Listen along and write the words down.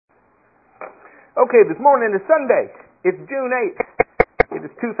Okay, this morning is Sunday. It's June 8th. It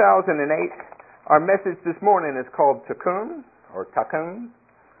is 2008. Our message this morning is called Tikkun, or Tikkun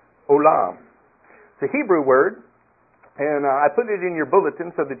Olam. It's a Hebrew word, and I put it in your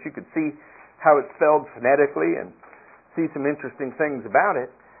bulletin so that you could see how it's spelled phonetically and see some interesting things about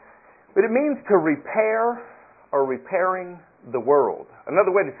it. But it means to repair or repairing the world.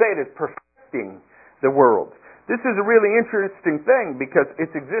 Another way to say it is perfecting the world. This is a really interesting thing because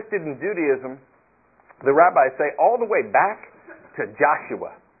it's existed in Judaism, the rabbis say, all the way back to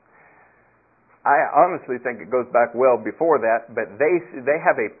Joshua. I honestly think it goes back well before that, but they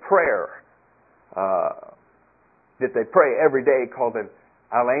have a prayer that they pray every day called an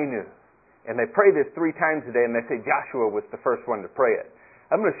Aleinu. And they pray this 3 times a day, and they say Joshua was the first one to pray it.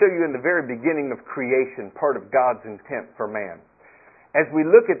 I'm going to show you in the very beginning of creation part of God's intent for man. As we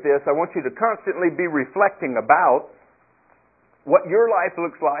look at this, I want you to constantly be reflecting about what your life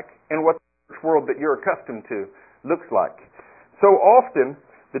looks like and what the world that you're accustomed to looks like. So often,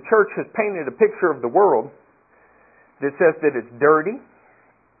 the church has painted a picture of the world that says that it's dirty,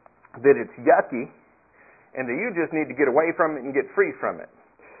 that it's yucky, and that you just need to get away from it and get free from it.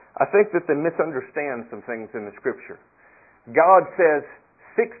 I think that they misunderstand some things in the Scripture. God says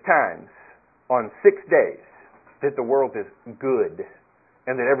 6 times on 6 days that the world is good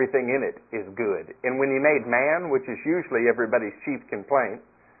and that everything in it is good. And when He made man, which is usually everybody's chief complaint,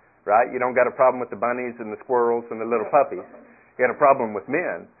 right? You don't got a problem with the bunnies and the squirrels and the little puppies. You got a problem with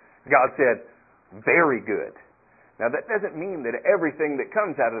men. God said, very good. Now that doesn't mean that everything that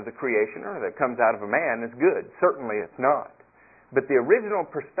comes out of the creation or that comes out of a man is good. Certainly it's not. But the original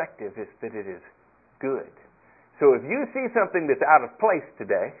perspective is that it is good. So if you see something that's out of place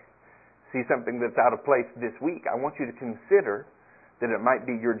today, see something that's out of place this week, I want you to consider that it might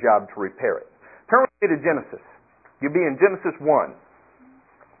be your job to repair it. Turn with me to Genesis. You'll be in Genesis 1.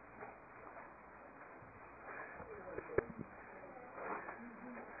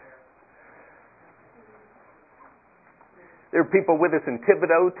 There are people with us in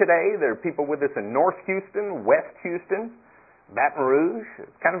Thibodaux today. There are people with us in North Houston, West Houston, Baton Rouge.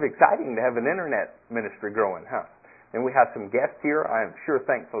 It's kind of exciting to have an internet ministry growing, huh? And we have some guests here. I am sure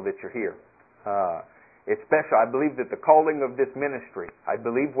thankful that you're here. It's special. I believe that the calling of this ministry, I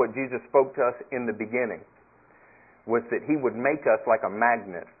believe what Jesus spoke to us in the beginning was that He would make us like a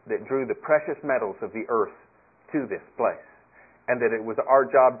magnet that drew the precious metals of the earth to this place. And that it was our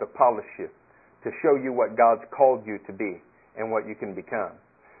job to polish you, to show you what God's called you to be and what you can become.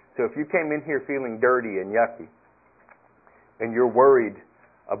 So if you came in here feeling dirty and yucky, and you're worried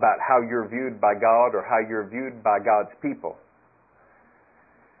about how you're viewed by God or how you're viewed by God's people,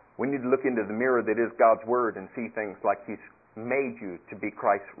 we need to look into the mirror that is God's Word and see things like He's made you to be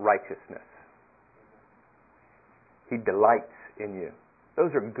Christ's righteousness. He delights in you.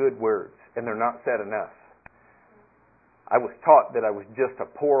 Those are good words, and they're not said enough. I was taught that I was just a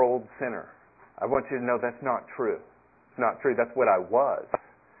poor old sinner. I want you to know that's not true. It's not true. That's what I was.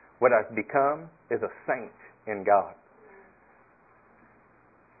 What I've become is a saint in God.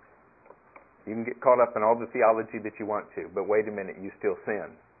 You can get caught up in all the theology that you want to, but wait a minute, you still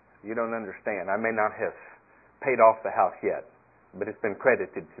sin. You don't understand. I may not have paid off the house yet, but it's been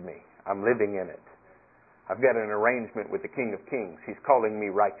credited to me. I'm living in it. I've got an arrangement with the King of Kings. He's calling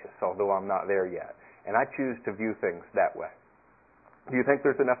me righteous, although I'm not there yet. And I choose to view things that way. Do you think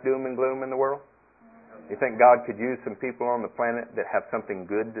there's enough doom and gloom in the world? You think God could use some people on the planet that have something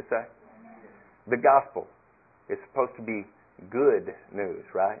good to say? The gospel is supposed to be good news,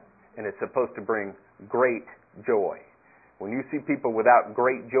 right? And it's supposed to bring great joy. When you see people without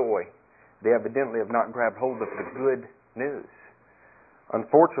great joy, they evidently have not grabbed hold of the good news.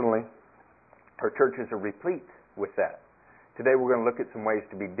 Unfortunately, our churches are replete with that. Today we're going to look at some ways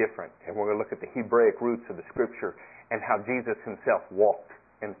to be different, and we're going to look at the Hebraic roots of the Scripture and how Jesus Himself walked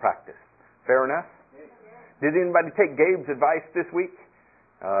in practice. Fair enough? Did anybody take Gabe's advice this week?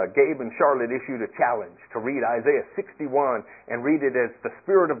 Gabe and Charlotte issued a challenge to read Isaiah 61 and read it as the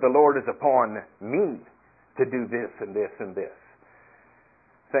Spirit of the Lord is upon me to do this and this and this.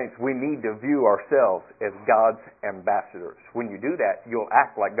 Saints, we need to view ourselves as God's ambassadors. When you do that, you'll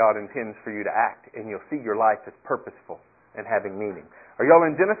act like God intends for you to act, and you'll see your life as purposeful and having meaning. Are y'all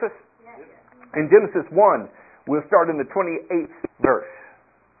in Genesis? Yes. In Genesis 1, we'll start in the 28th verse.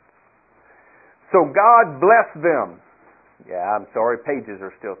 So God blessed them. Yeah, I'm sorry, pages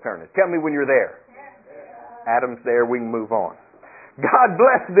are still turning. Tell me when you're there. Adam's there, we can move on. God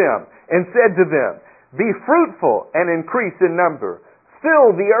blessed them and said to them, be fruitful and increase in number.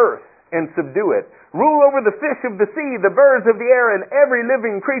 Fill the earth and subdue it. Rule over the fish of the sea, the birds of the air, and every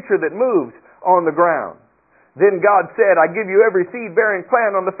living creature that moves on the ground. Then God said, I give you every seed-bearing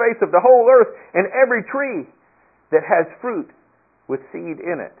plant on the face of the whole earth, and every tree that has fruit with seed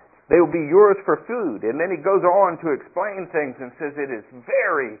in it. They will be yours for food. And then he goes on to explain things and says it is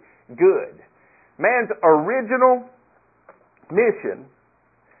very good. Man's original mission,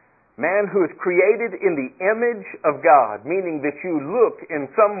 man who is created in the image of God, meaning that you look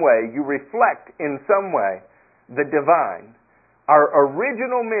in some way, you reflect in some way the divine. Our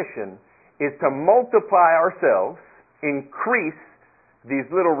original mission is to multiply ourselves, increase these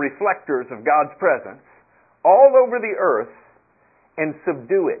little reflectors of God's presence all over the earth and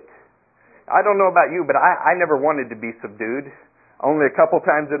subdue it. I don't know about you, but I never wanted to be subdued. Only a couple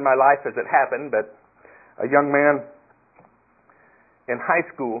times in my life has it happened, but a young man in high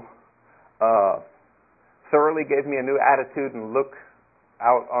school thoroughly gave me a new attitude and look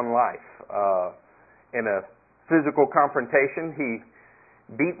out on life. In a physical confrontation, he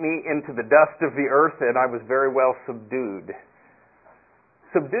beat me into the dust of the earth, and I was very well subdued.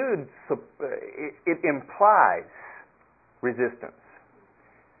 Subdued, it implies resistance.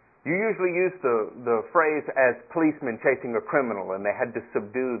 You usually use the phrase as policemen chasing a criminal, and they had to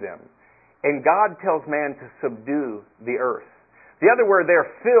subdue them. And God tells man to subdue the earth. The other word there,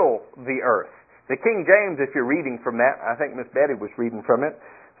 fill the earth. The King James, if you're reading from that, I think Miss Betty was reading from it,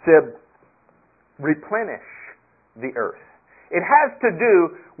 said, replenish the earth. It has to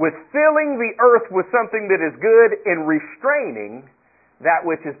do with filling the earth with something that is good and restraining that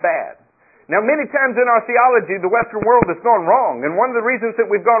which is bad. Now, many times in our theology, the Western world has gone wrong. And one of the reasons that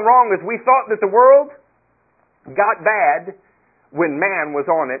we've gone wrong is we thought that the world got bad when man was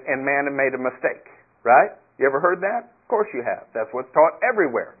on it and man had made a mistake. Right? You ever heard that? Of course you have. That's what's taught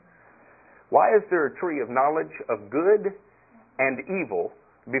everywhere. Why is there a tree of knowledge of good and evil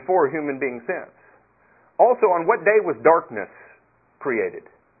before a human being sins? Also, on what day was darkness created?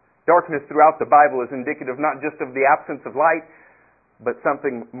 Darkness throughout the Bible is indicative not just of the absence of light, but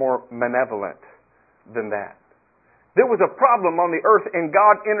something more malevolent than that. There was a problem on the earth, and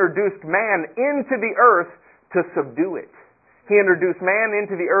God introduced man into the earth to subdue it. He introduced man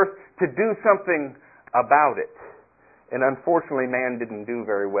into the earth to do something about it. And unfortunately, man didn't do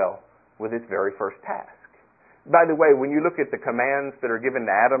very well with his very first task. By the way, when you look at the commands that are given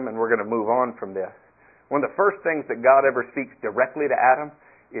to Adam, and we're going to move on from this, one of the first things that God ever speaks directly to Adam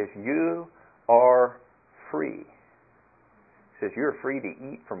is, you are free. He says, you're free to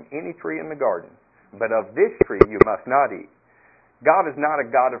eat from any tree in the garden, but of this tree you must not eat. God is not a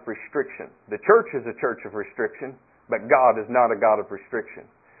God of restriction. The church is a church of restriction, but God is not a God of restriction.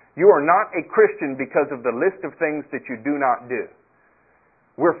 You are not a Christian because of the list of things that you do not do.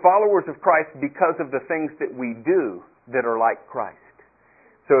 We're followers of Christ because of the things that we do that are like Christ.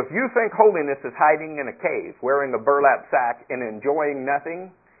 So if you think holiness is hiding in a cave, wearing a burlap sack, and enjoying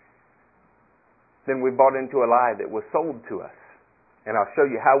nothing, then we bought into a lie that was sold to us. And I'll show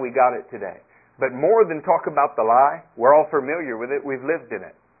you how we got it today. But more than talk about the lie, we're all familiar with it, we've lived in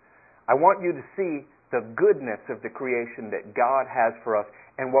it. I want you to see the goodness of the creation that God has for us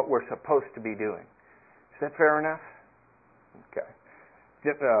and what we're supposed to be doing. Is that fair enough? Okay.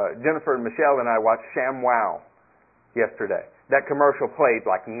 Jennifer and Michelle and I watched ShamWow yesterday. That commercial played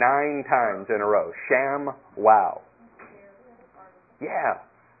like 9 times in a row. ShamWow. Yeah.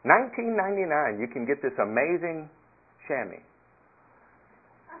 $19.99. You can get this amazing chamois.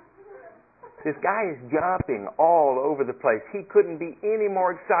 This guy is jumping all over the place. He couldn't be any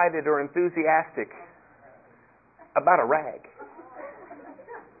more excited or enthusiastic about a rag.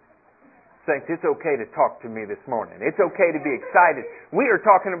 Saints, it's okay to talk to me this morning. It's okay to be excited. We are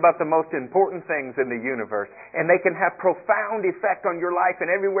talking about the most important things in the universe, and they can have profound effect on your life,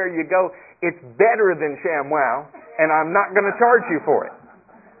 and everywhere you go, it's better than ShamWow, and I'm not going to charge you for it.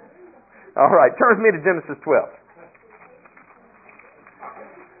 All right, turn with me to Genesis 12.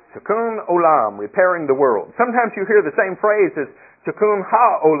 Tikkun Olam, repairing the world. Sometimes you hear the same phrase as Tikkun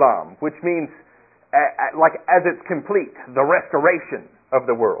HaOlam, which means like as it's complete, the restoration of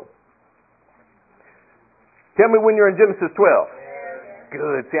the world. Tell me when you're in Genesis 12.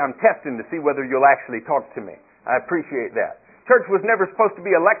 Good. See, I'm testing to see whether you'll actually talk to me. I appreciate that. Church was never supposed to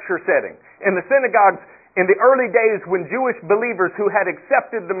be a lecture setting. In the synagogues, in the early days when Jewish believers who had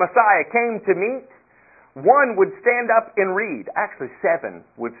accepted the Messiah came to meet, one would stand up and read. Actually, 7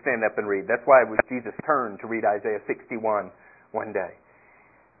 would stand up and read. That's why it was Jesus' turn to read Isaiah 61 one day.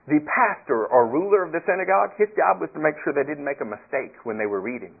 The pastor or ruler of the synagogue, his job was to make sure they didn't make a mistake when they were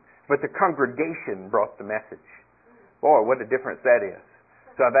reading. But the congregation brought the message. Boy, what a difference that is.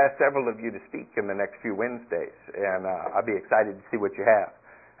 So I've asked several of you to speak in the next few Wednesdays, and I'll be excited to see what you have.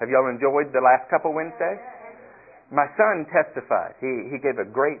 Have y'all enjoyed the last couple Wednesdays? My son testified. He gave a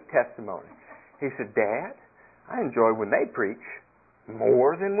great testimony. He said, Dad, I enjoy when they preach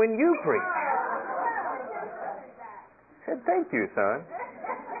more than when you preach. I said, thank you, son.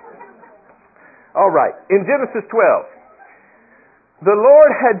 All right, in Genesis 12, the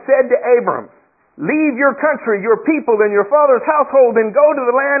Lord had said to Abram, leave your country, your people, and your father's household, and go to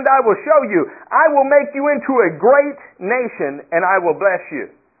the land I will show you. I will make you into a great nation, and I will bless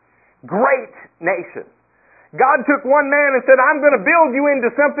you. Great nation. God took one man and said, I'm going to build you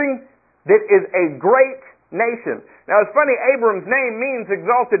into something that is a great nation. Now it's funny, Abram's name means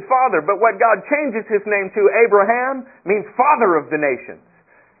exalted father, but what God changes his name to, Abraham, means father of the nations.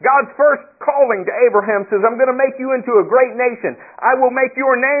 God's first calling to Abraham says, I'm going to make you into a great nation. I will make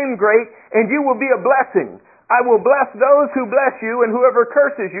your name great, and you will be a blessing. I will bless those who bless you, and whoever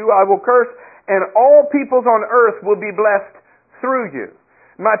curses you, I will curse, and all peoples on earth will be blessed through you.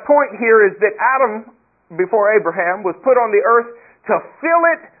 My point here is that Adam, before Abraham, was put on the earth to fill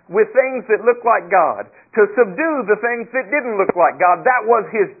it with things that looked like God, to subdue the things that didn't look like God. That was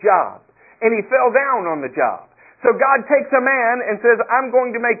his job. And he fell down on the job. So God takes a man and says, I'm going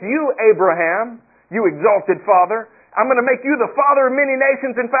to make you Abraham, you exalted father. I'm going to make you the father of many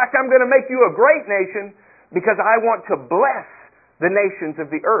nations. In fact, I'm going to make you a great nation because I want to bless the nations of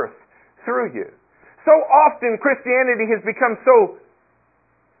the earth through you. So often Christianity has become so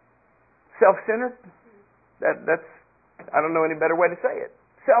self-centered. That's I don't know any better way to say it.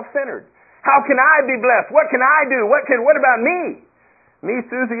 Self-centered. How can I be blessed? What can I do? What about me? Me,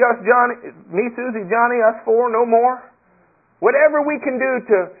 Susie, Johnny, us four, no more. Whatever we can do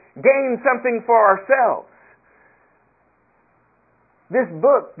to gain something for ourselves. This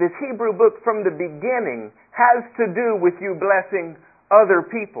book, this Hebrew book from the beginning, has to do with you blessing other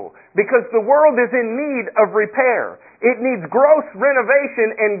people. Because the world is in need of repair. It needs gross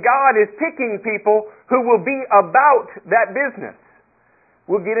renovation, and God is picking people who will be about that business.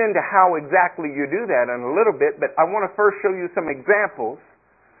 We'll get into how exactly you do that in a little bit, but I want to first show you some examples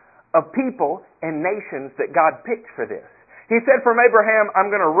of people and nations that God picked for this. He said from Abraham,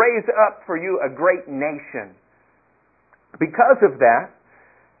 I'm going to raise up for you a great nation. Because of that,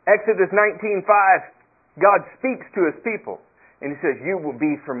 Exodus 19:5, God speaks to his people, and he says, you will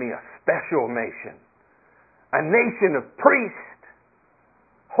be for me a special nation, a nation of priests,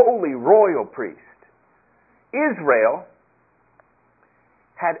 holy royal priests. Israel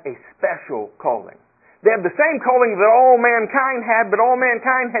had a special calling. They had the same calling that all mankind had, but all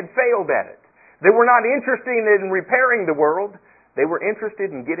mankind had failed at it. They were not interested in repairing the world. They were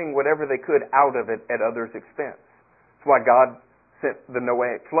interested in getting whatever they could out of it at others' expense. That's why God sent the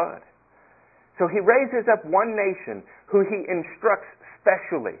Noahic flood. So he raises up one nation who he instructs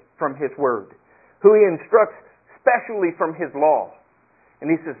specially from his word, who he instructs specially from his law. And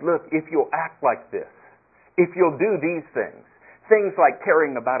he says, look, if you'll act like this, if you'll do these things like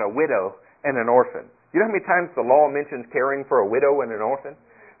caring about a widow and an orphan. You know how many times the law mentions caring for a widow and an orphan?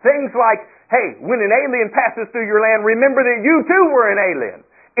 Things like, hey, when an alien passes through your land, remember that you too were an alien.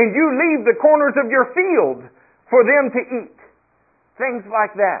 And you leave the corners of your field for them to eat. Things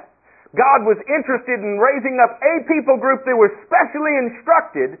like that. God was interested in raising up a people group that was specially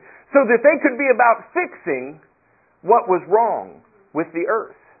instructed so that they could be about fixing what was wrong with the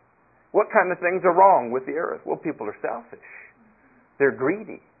earth. What kind of things are wrong with the earth? Well, people are selfish. They're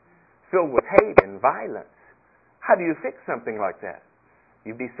greedy, filled with hate and violence. How do you fix something like that?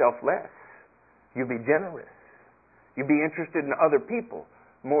 You be selfless. You be generous. You be interested in other people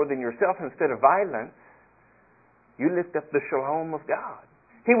more than yourself. Instead of violence, you lift up the shalom of God.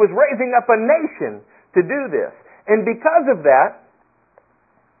 He was raising up a nation to do this. And because of that,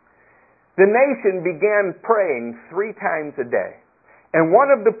 the nation began praying 3 times a day. And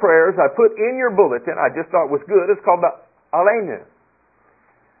one of the prayers I put in your bulletin, I just thought was good, is called the Aleinu.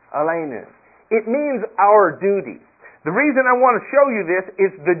 Aleinu. It means our duty. The reason I want to show you this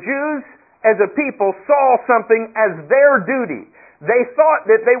is the Jews as a people saw something as their duty. They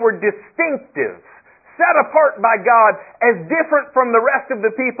thought that they were distinctive, set apart by God as different from the rest of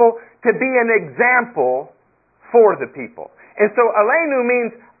the people to be an example for the people. And so Aleinu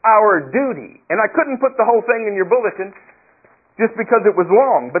means our duty. And I couldn't put the whole thing in your bulletin just because it was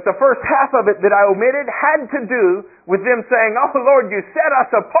long. But the first half of it that I omitted had to do with them saying, oh Lord, you set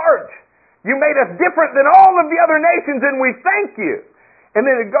us apart. You made us different than all of the other nations, and we thank you. And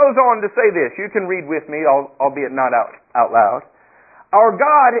then it goes on to say this. You can read with me, albeit not out loud. Our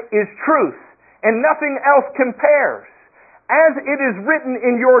God is truth, and nothing else compares. As it is written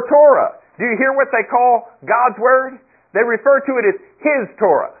in your Torah. Do you hear what they call God's Word? They refer to it as His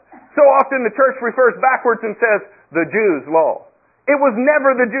Torah. So often the church refers backwards and says, the Jews' law. It was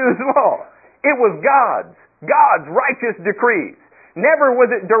never the Jews' law. It was God's righteous decrees. Never was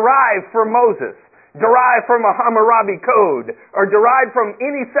it derived from Moses. derived from a Hammurabi code or derived from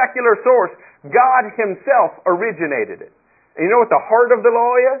any secular source. God Himself originated it. And you know what the heart of the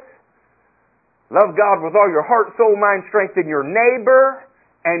law is? Love God with all your heart, soul, mind, strength, and your neighbor,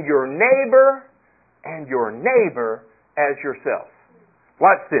 and your neighbor, and your neighbor as yourself.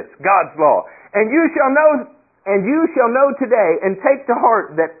 Watch this, God's law. And you shall know today and take to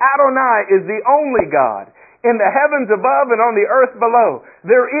heart that Adonai is the only God in the heavens above and on the earth below.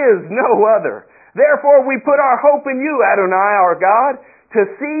 There is no other. Therefore we put our hope in you, Adonai, our God, to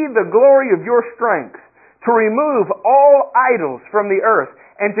see the glory of your strength, to remove all idols from the earth,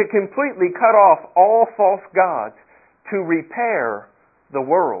 and to completely cut off all false gods, to repair the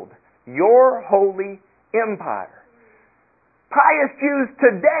world, your holy empire. Pious Jews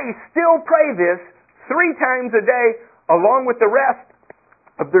today still pray this 3 times a day, along with the rest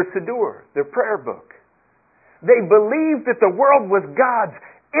of their Siddur, their prayer book. They believed that the world was God's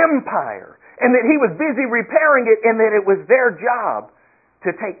empire, and that He was busy repairing it, and that it was their job to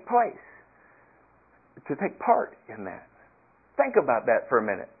take place, to take part in that. Think about that for a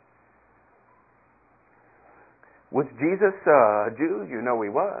minute. Was Jesus a Jew? You know He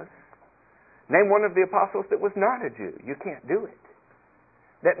was. Name one of the apostles that was not a Jew. You can't do it.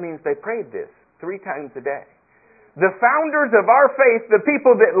 That means they prayed this 3 times a day. The founders of our faith, the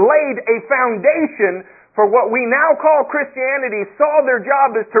people that laid a foundation for what we now call Christianity, saw their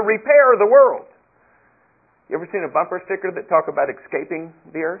job as to repair the world. You ever seen a bumper sticker that talk about escaping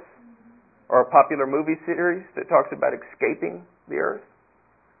the earth? Or a popular movie series that talks about escaping the earth?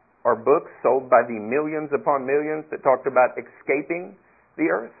 Or books sold by the millions upon millions that talked about escaping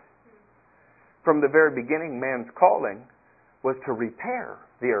the earth? From the very beginning, man's calling was to repair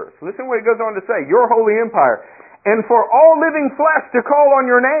the earth. Listen what it goes on to say. Your holy empire. And for all living flesh to call on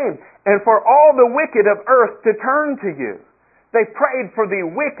your name. And for all the wicked of earth to turn to you. They prayed for the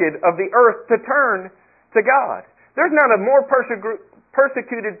wicked of the earth to turn to God. There's not a more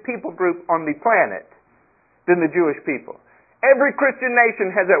persecuted people group on the planet than the Jewish people. Every Christian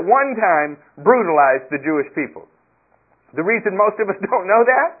nation has at one time brutalized the Jewish people. The reason most of us don't know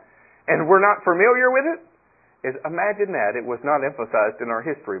that, and we're not familiar with it, is imagine that it was not emphasized in our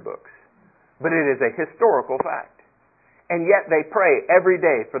history books. But it is a historical fact. And yet they pray every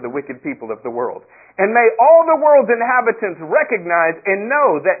day for the wicked people of the world. And may all the world's inhabitants recognize and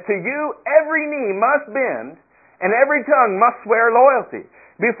know that to you every knee must bend and every tongue must swear loyalty.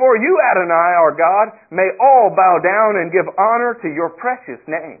 Before you, Adonai, our God, may all bow down and give honor to your precious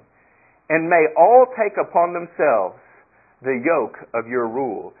name. And may all take upon themselves the yoke of your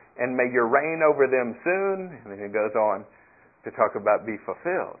rule. And may your reign over them soon, and then it goes on to talk about be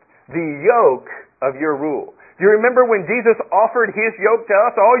fulfilled. The yoke of your rule. Do you remember when Jesus offered His yoke to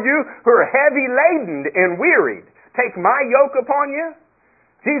us? All you who are heavy laden and wearied, take my yoke upon you.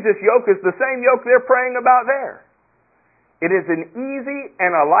 Jesus' yoke is the same yoke they're praying about there. It is an easy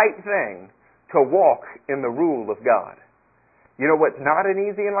and a light thing to walk in the rule of God. You know what's not an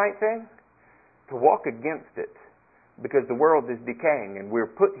easy and light thing? To walk against it. Because the world is decaying and we're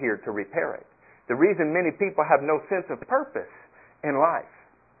put here to repair it. The reason many people have no sense of purpose in life.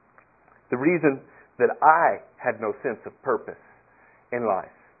 The reason that I had no sense of purpose in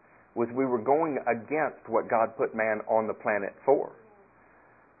life was we were going against what God put man on the planet for.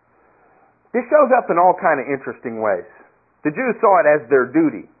 This shows up in all kind of interesting ways. The Jews saw it as their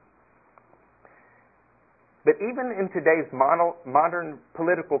duty. But even in today's modern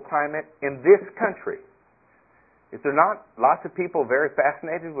political climate in this country, is there not lots of people very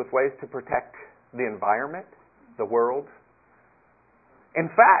fascinated with ways to protect the environment, the world? In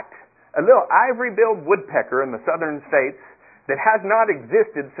fact, a little ivory-billed woodpecker in the southern states that has not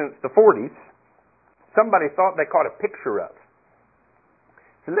existed since the 40s, somebody thought they caught a picture of.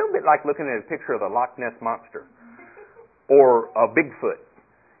 It's a little bit like looking at a picture of the Loch Ness Monster or a Bigfoot.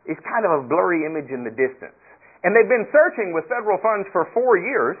 It's kind of a blurry image in the distance. And they've been searching with federal funds for 4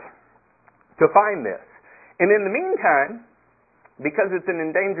 years to find this. And in the meantime, because it's an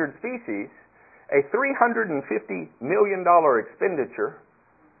endangered species, a $350 million expenditure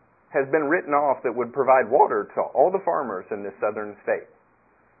has been written off that would provide water to all the farmers in this southern state.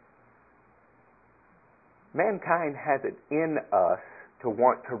 Mankind has it in us to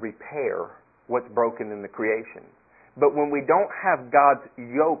want to repair what's broken in the creation. But when we don't have God's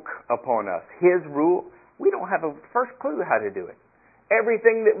yoke upon us, His rule, we don't have a first clue how to do it.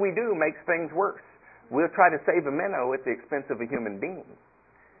 Everything that we do makes things worse. We'll try to save a minnow at the expense of a human being.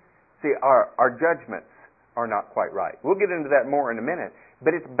 See, our judgments are not quite right. We'll get into that more in a minute.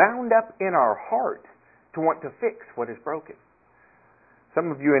 But it's bound up in our heart to want to fix what is broken. Some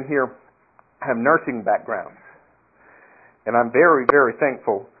of you in here have nursing backgrounds. And I'm very, very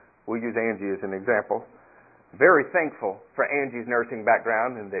thankful We'll use Angie as an example. Very thankful for Angie's nursing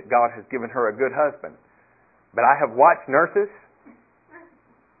background and that God has given her a good husband. But I have watched nurses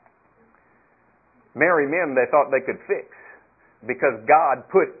marry men they thought they could fix because God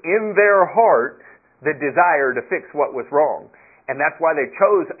put in their heart the desire to fix what was wrong. And that's why they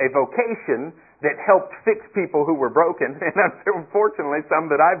chose a vocation that helped fix people who were broken. And unfortunately,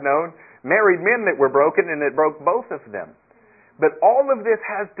 some that I've known married men that were broken, and it broke both of them. But all of this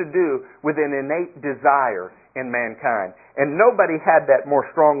has to do with an innate desire in mankind. And nobody had that more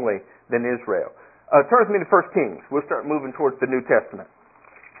strongly than Israel. Turn with me to 1 Kings. We'll start moving towards the New Testament.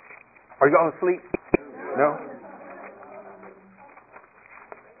 Are you all asleep? No?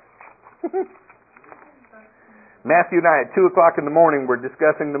 Matthew and I at 2 o'clock in the morning were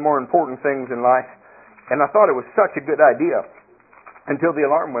discussing the more important things in life. And I thought it was such a good idea until the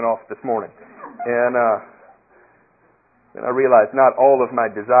alarm went off this morning. And then I realized not all of my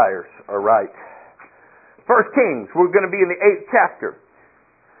desires are right. 1 Kings, we're going to be in the 8th chapter.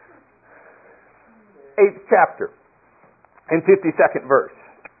 8th chapter and 52nd verse.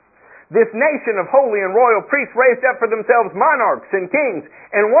 This nation of holy and royal priests raised up for themselves monarchs and kings.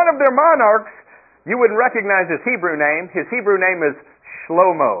 And one of their monarchs, you wouldn't recognize his Hebrew name. His Hebrew name is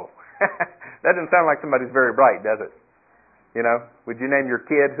Shlomo. That doesn't sound like somebody's very bright, does it? You know, would you name your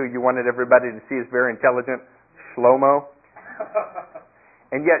kid who you wanted everybody to see as very intelligent? Shlomo?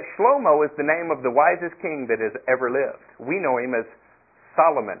 And yet Shlomo is the name of the wisest king that has ever lived. We know him as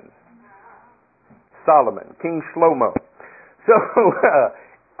Solomon. Solomon, King Shlomo. So,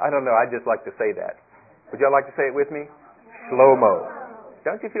 I don't know, I just like to say that. Would y'all like to say it with me? Shlomo.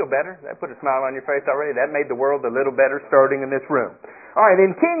 Don't you feel better? That put a smile on your face already. That made the world a little better starting in this room. All right,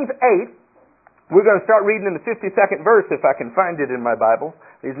 in Kings 8, we're going to start reading in the 52nd verse if I can find it in my Bible.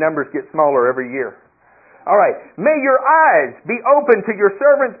 These numbers get smaller every year. All right. May your eyes be open to your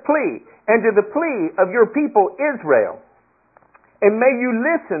servant's plea and to the plea of your people Israel. And may you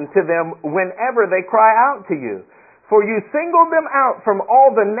listen to them whenever they cry out to you. For you singled them out from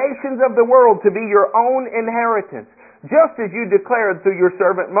all the nations of the world to be your own inheritance, just as you declared through your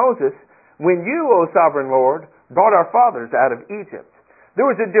servant Moses, when you, O sovereign Lord, brought our fathers out of Egypt. There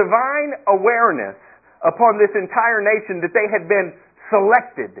was a divine awareness upon this entire nation that they had been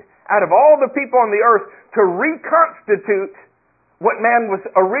selected out of all the people on the earth to reconstitute what man was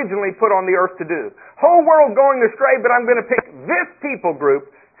originally put on the earth to do. Whole world going astray, but I'm going to pick this people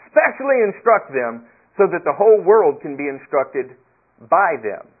group, specially instruct them, so that the whole world can be instructed by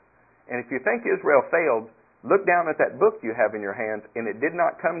them. And if you think Israel failed, look down at that book you have in your hands, and it did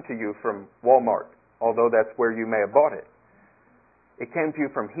not come to you from Walmart, although that's where you may have bought it. It came to you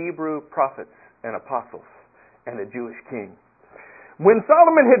from Hebrew prophets and apostles and a Jewish king. When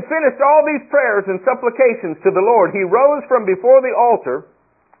Solomon had finished all these prayers and supplications to the Lord, he rose from before the altar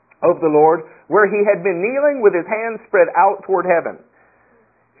of the Lord, where he had been kneeling with his hands spread out toward heaven.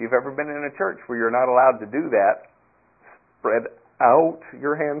 If you've ever been in a church where you're not allowed to do that, spread out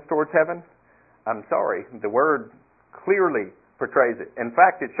your hands towards heaven, I'm sorry, the word clearly portrays it. In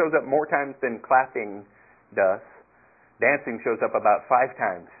fact, it shows up more times than clapping does. Dancing shows up about 5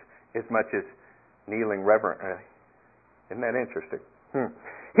 times as much as kneeling reverently. Isn't that interesting?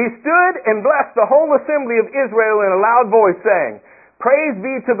 He stood and blessed the whole assembly of Israel in a loud voice, saying, Praise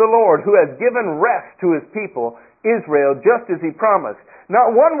be to the Lord, who has given rest to his people, Israel, just as he promised.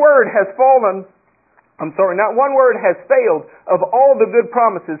 Not one word has failed of all the good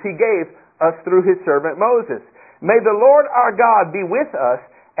promises he gave us through his servant Moses. May the Lord our God be with us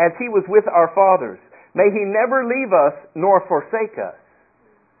as he was with our fathers. May he never leave us nor forsake us.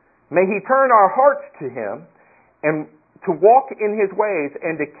 May he turn our hearts to him and to walk in his ways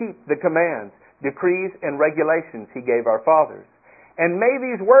and to keep the commands, decrees, and regulations he gave our fathers. And may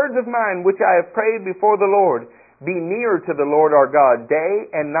these words of mine, which I have prayed before the Lord, be near to the Lord our God day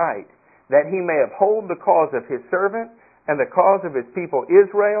and night, that he may uphold the cause of his servant and the cause of his people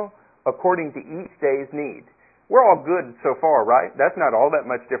Israel according to each day's need. We're all good so far, right? That's not all that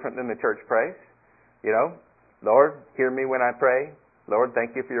much different than the church prays. You know, Lord, hear me when I pray. Lord,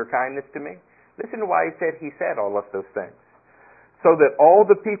 thank you for your kindness to me. Listen to why he said all of those things. So that all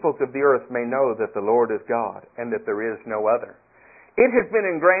the peoples of the earth may know that the Lord is God and that there is no other. It has been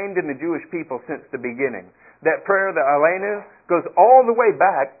ingrained in the Jewish people since the beginning. That prayer, the Aleinu, goes all the way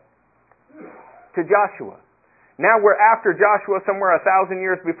back to Joshua. Now we're after Joshua somewhere 1,000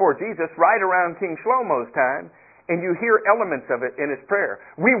 years before Jesus, right around King Shlomo's time, and you hear elements of it in his prayer.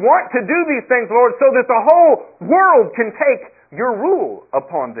 We want to do these things, Lord, so that the whole world can take your rule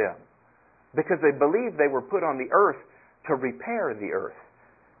upon them. Because they believed they were put on the earth to repair the earth,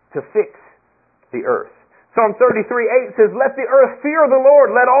 to fix the earth. Psalm 33:8 says, "Let the earth fear the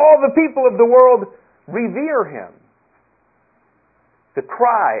Lord. Let all the people of the world revere Him." The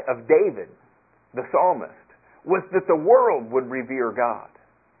cry of David, the psalmist, was that the world would revere God.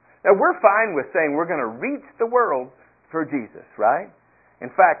 Now, we're fine with saying we're going to reach the world for Jesus, right? In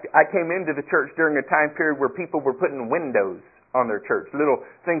fact, I came into the church during a time period where people were putting windows on their church, little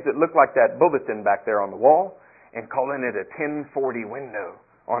things that looked like that bulletin back there on the wall, and calling it a 1040 window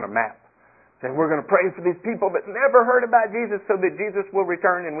on a map. Saying, we're going to pray for these people that never heard about Jesus so that Jesus will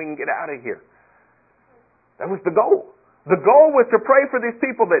return and we can get out of here. That was the goal. The goal was to pray for these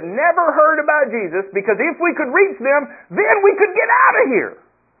people that never heard about Jesus, because if we could reach them, then we could get out of here.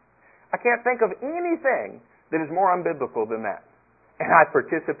 I can't think of anything that is more unbiblical than that. And I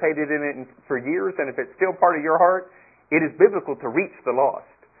participated in it for years, and if it's still part of your heart, it is biblical to reach the lost.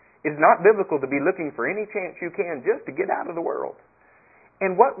 It is not biblical to be looking for any chance you can just to get out of the world.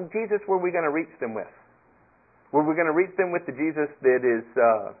 And what Jesus were we going to reach them with? Were we going to reach them with the Jesus that is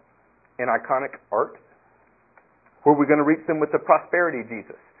in iconic art? Were we going to reach them with the prosperity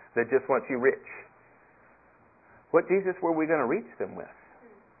Jesus that just wants you rich? What Jesus were we going to reach them with?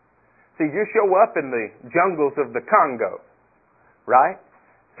 See, you show up in the jungles of the Congo, right?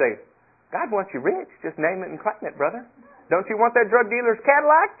 Say, God wants you rich. Just name it and claim it, brother. Don't you want that drug dealer's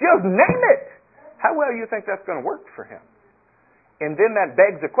Cadillac? Just name it. How well you think that's going to work for him? And then that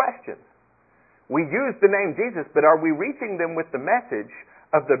begs a question. We use the name Jesus, but are we reaching them with the message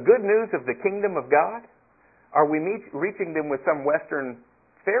of the good news of the kingdom of God? Are we reaching them with some Western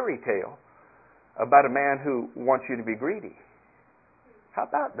fairy tale about a man who wants you to be greedy? How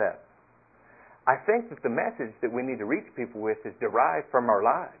about that? I think that the message that we need to reach people with is derived from our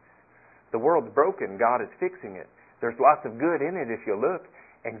lives. The world's broken. God is fixing it. There's lots of good in it if you look,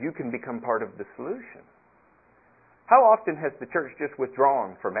 and you can become part of the solution. How often has the church just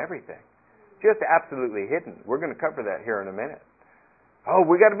withdrawn from everything? Just absolutely hidden. We're going to cover that here in a minute. Oh,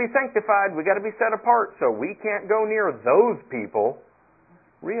 we got to be sanctified. We got to be set apart, so we can't go near those people.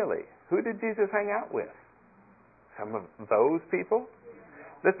 Really? Who did Jesus hang out with? Some of those people?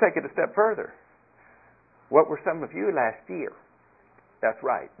 Let's take it a step further. What were some of you last year? That's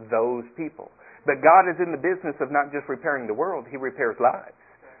right, those people. But God is in the business of not just repairing the world, He repairs lives.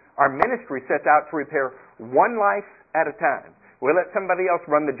 Our ministry sets out to repair one life at a time. We let somebody else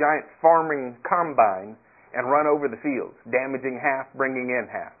run the giant farming combine and run over the fields, damaging half, bringing in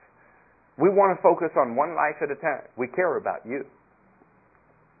half. We want to focus on one life at a time. We care about you.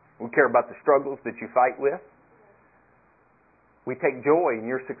 We care about the struggles that you fight with. We take joy in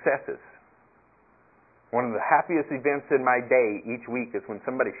your successes. One of the happiest events in my day each week is when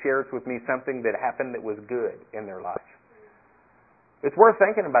somebody shares with me something that happened that was good in their life. It's worth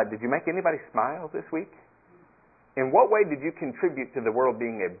thinking about. Did you make anybody smile this week? In what way did you contribute to the world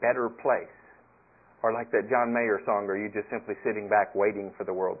being a better place? Or like that John Mayer song, are you just simply sitting back waiting for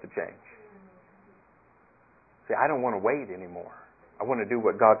the world to change? See, I don't want to wait anymore. I want to do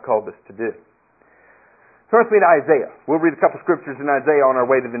what God called us to do. Turn with me to Isaiah. We'll read a couple scriptures in Isaiah on our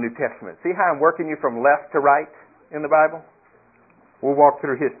way to the New Testament. See how I'm working you from left to right in the Bible? We'll walk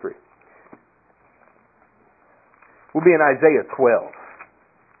through history. We'll be in Isaiah 12.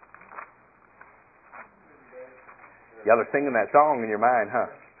 Y'all are singing that song in your mind, huh?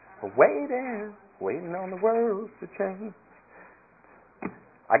 Waiting on the world to change.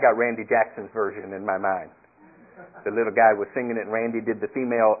 I got Randy Jackson's version in my mind. The little guy was singing it, and Randy did the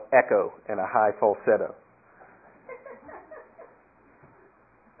female echo in a high falsetto.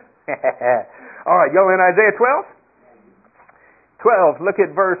 All right, y'all in Isaiah 12? 12, look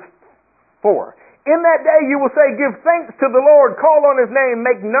at verse 4. In that day you will say, give thanks to the Lord, call on His name,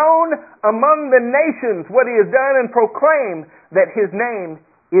 make known among the nations what He has done, and proclaim that His name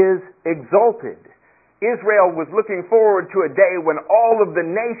is exalted. Israel was looking forward to a day when all of the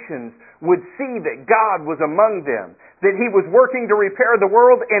nations would see that God was among them, that He was working to repair the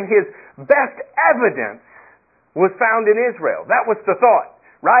world, and His best evidence was found in Israel. That was the thought,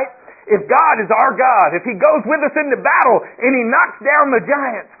 right? If God is our God, if He goes with us into battle and He knocks down the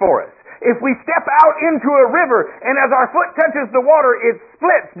giants for us, if we step out into a river and as our foot touches the water, it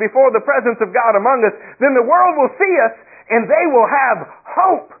splits before the presence of God among us, then the world will see us and they will have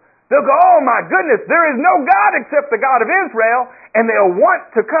hope. They'll go, oh my goodness, there is no God except the God of Israel, and they'll want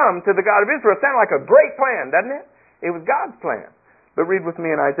to come to the God of Israel. Sounds like a great plan, doesn't it? It was God's plan. But read with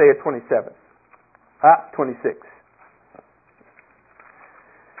me in Isaiah 26.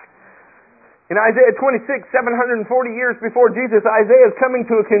 In Isaiah 26, 740 years before Jesus, Isaiah is coming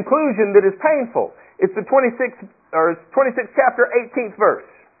to a conclusion that is painful. It's the 26th chapter, 18th verse.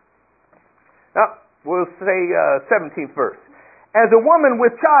 Now, we'll say 17th verse. As a woman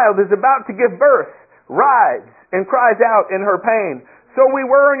with child is about to give birth, writhes and cries out in her pain. So we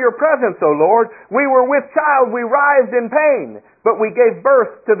were in your presence, O Lord. We were with child, we writhed in pain, but we gave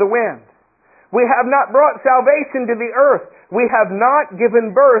birth to the wind. We have not brought salvation to the earth. We have not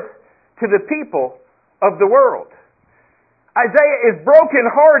given birth to the people of the world. Isaiah is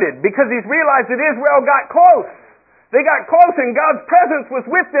brokenhearted because he's realized that Israel got close. They got close and God's presence was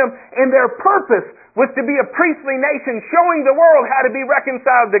with them, and their purpose was to be a priestly nation showing the world how to be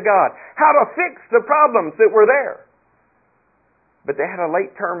reconciled to God, how to fix the problems that were there. But they had a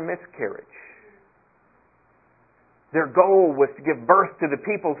late-term miscarriage. Their goal was to give birth to the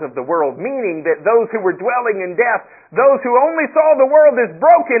peoples of the world, meaning that those who were dwelling in death, those who only saw the world as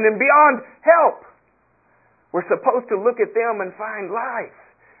broken and beyond help, were supposed to look at them and find life.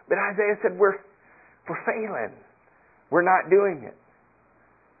 But Isaiah said, we're failing. We're not doing it.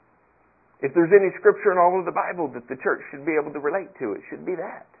 If there's any scripture in all of the Bible that the church should be able to relate to, it should be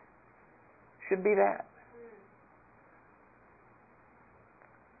that. Should be that.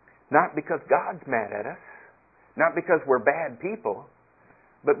 Not because God's mad at us, not because we're bad people,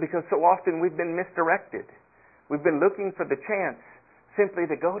 but because so often we've been misdirected. We've been looking for the chance simply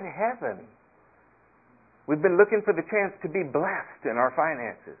to go to heaven. We've been looking for the chance to be blessed in our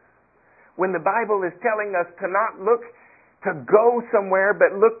finances. When the Bible is telling us to not look to go somewhere,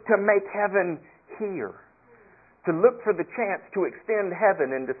 but look to make heaven here. To look for the chance to extend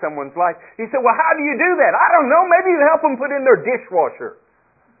heaven into someone's life. You say, well, how do you do that? I don't know. Maybe you help them put in their dishwasher.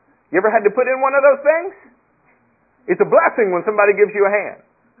 You ever had to put in one of those things? It's a blessing when somebody gives you a hand.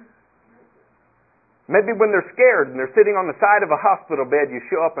 Maybe when they're scared and they're sitting on the side of a hospital bed, you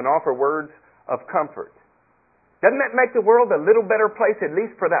show up and offer words of comfort. Doesn't that make the world a little better place, at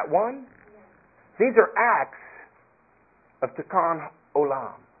least for that one? These are acts of tikkun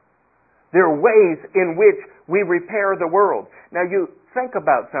olam. There are ways in which we repair the world. Now you think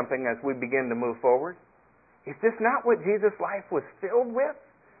about something as we begin to move forward. Is this not what Jesus' life was filled with?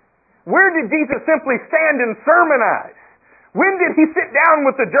 Where did Jesus simply stand and sermonize? When did he sit down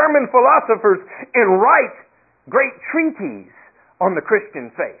with the German philosophers and write great treatises on the Christian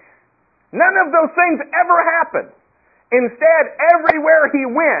faith? None of those things ever happened. Instead, everywhere he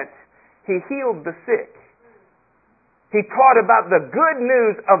went, he healed the sick. He taught about the good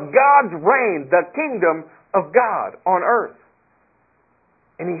news of God's reign, the kingdom of God on earth.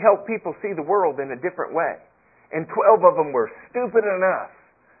 And he helped people see the world in a different way. And 12 of them were stupid enough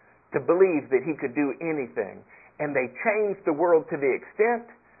to believe that he could do anything. And they changed the world to the extent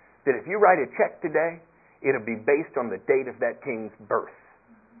that if you write a check today, it'll be based on the date of that king's birth.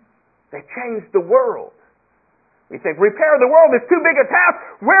 They changed the world. We think, repair the world is too big a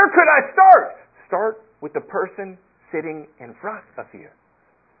task. Where could I start? Start with the person sitting in front of you.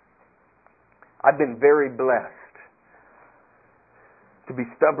 I've been very blessed to be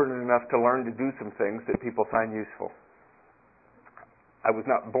stubborn enough to learn to do some things that people find useful. I was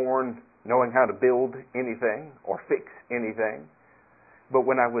not born knowing how to build anything or fix anything. But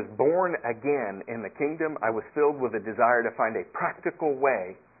when I was born again in the kingdom, I was filled with a desire to find a practical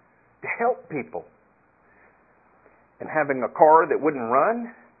way to help people. And having a car that wouldn't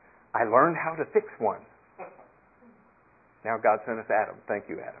run, I learned how to fix one. Now God sent us Adam. Thank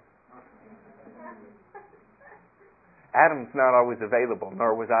you, Adam. Adam's not always available,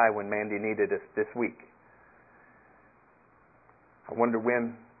 nor was I when Mandy needed us this week. I wonder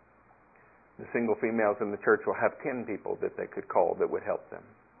when the single females in the church will have 10 people that they could call that would help them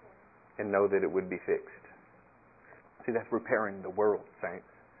and know that it would be fixed. See, that's repairing the world, saints.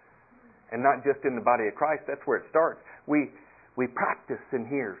 And not just in the body of Christ, that's where it starts. We practice in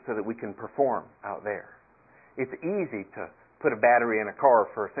here so that we can perform out there. It's easy to put a battery in a car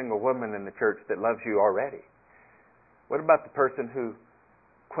for a single woman in the church that loves you already. What about the person who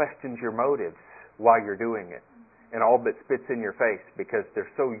questions your motives while you're doing it and all but spits in your face because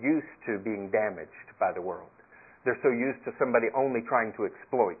they're so used to being damaged by the world? They're so used to somebody only trying to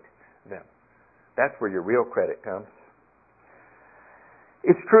exploit them. That's where your real credit comes.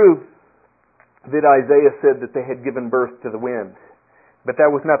 It's true that Isaiah said that they had given birth to the wind, but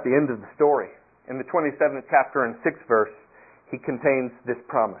that was not the end of the story. In the 27th chapter and 6th verse, he contains this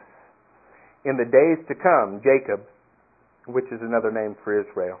promise. In the days to come, Jacob, which is another name for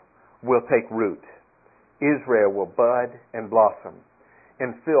Israel, will take root. Israel will bud and blossom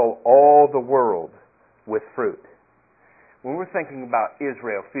and fill all the world with fruit. When we're thinking about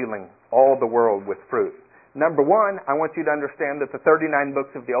Israel filling all the world with fruit, number one, I want you to understand that the 39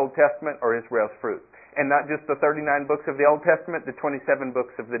 books of the Old Testament are Israel's fruit. And not just the 39 books of the Old Testament, the 27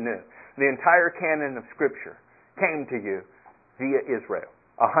 books of the New. The entire canon of Scripture came to you via Israel.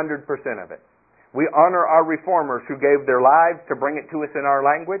 100% of it. We honor our reformers who gave their lives to bring it to us in our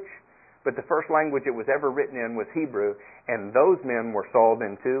language, but the first language it was ever written in was Hebrew, and those men were sawed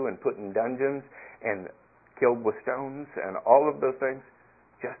in two and put in dungeons and killed with stones and all of those things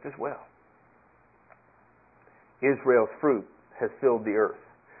just as well. Israel's fruit has filled the earth.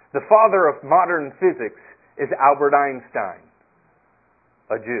 The father of modern physics is Albert Einstein,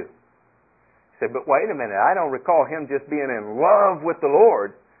 a Jew. You say, but wait a minute, I don't recall him just being in love with the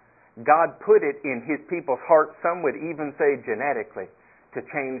Lord. God put it in His people's hearts, some would even say genetically, to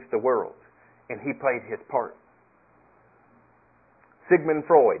change the world. And he played his part. Sigmund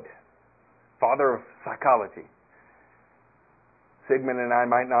Freud, father of psychology. Sigmund and I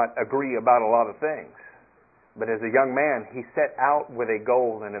might not agree about a lot of things, but as a young man, he set out with a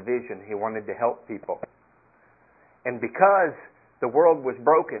goal and a vision. He wanted to help people. And because the world was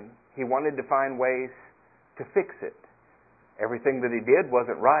broken, he wanted to find ways to fix it. Everything that he did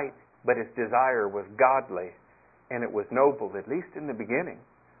wasn't right, but his desire was godly, and it was noble, at least in the beginning.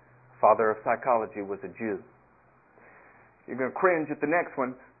 Father of psychology was a Jew. You're going to cringe at the next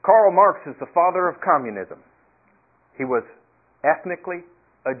one. Karl Marx is the father of communism. He was ethnically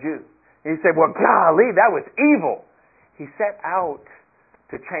a Jew. And you say, well, golly, that was evil. He set out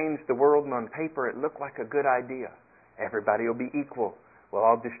to change the world, and on paper it looked like a good idea. Everybody will be equal. We'll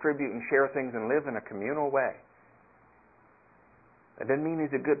all distribute and share things and live in a communal way. That doesn't mean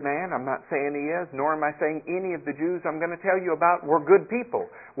he's a good man. I'm not saying he is, nor am I saying any of the Jews I'm going to tell you about were good people.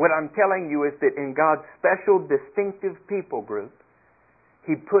 What I'm telling you is that in God's special, distinctive people group,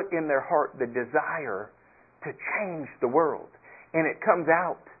 He put in their heart the desire to change the world. And it comes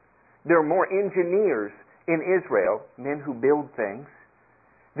out. There are more engineers in Israel, men who build things,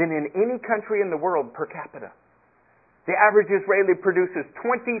 than in any country in the world per capita. The average Israeli produces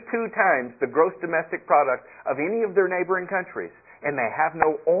 22 times the gross domestic product of any of their neighboring countries. And they have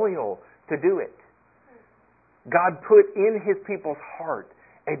no oil to do it. God put in His people's heart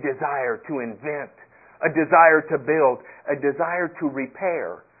a desire to invent, a desire to build, a desire to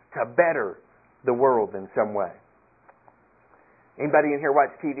repair, to better the world in some way. Anybody in here watch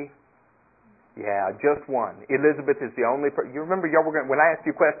TV? Yeah, just one. Elizabeth is the only person. You remember when I asked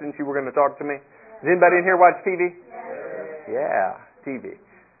you questions, you were going to talk to me? Does anybody in here watch TV? Yeah, TV.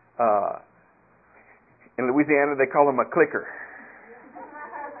 In Louisiana, they call them a clicker.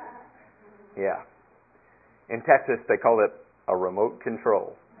 Yeah. In Texas, they call it a remote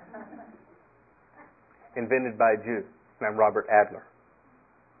control. Invented by a Jew named Robert Adler.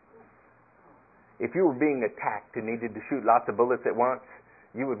 If you were being attacked and needed to shoot lots of bullets at once,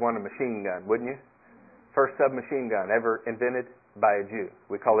 you would want a machine gun, wouldn't you? First submachine gun ever invented by a Jew.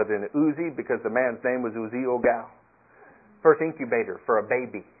 We call it an Uzi because the man's name was Uzi Ogal. First incubator for a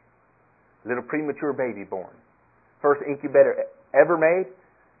baby. Little premature baby born. First incubator ever made,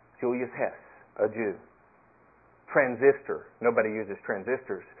 Julius Hess, a Jew. Transistor. Nobody uses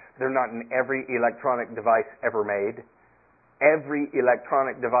transistors. They're not in every electronic device ever made. Every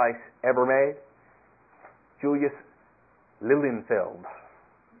electronic device ever made, Julius Lilienfeld.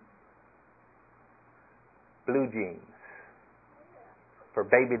 Blue jeans. For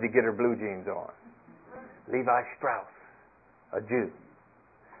baby to get her blue jeans on. Levi Strauss, a Jew.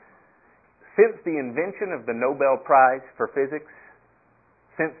 Since the invention of the Nobel Prize for Physics,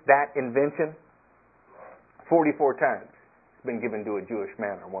 since that invention, 44 times it's been given to a Jewish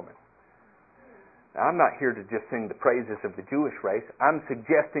man or woman. Now, I'm not here to just sing the praises of the Jewish race. I'm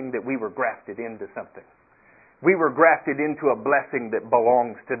suggesting that we were grafted into something. We were grafted into a blessing that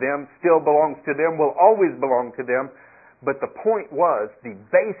belongs to them, still belongs to them, will always belong to them. But the point was, the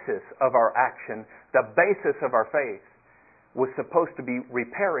basis of our action, the basis of our faith, was supposed to be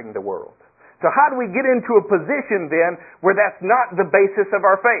repairing the world. So how do we get into a position then where that's not the basis of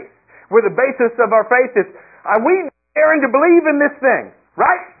our faith? Where the basis of our faith is, are we daring to believe in this thing?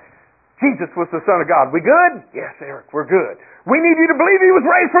 Right? Jesus was the Son of God. We good? Yes, Eric, we're good. We need you to believe He was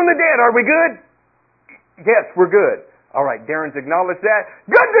raised from the dead. Are we good? Yes, we're good. All right, Darren's acknowledged that.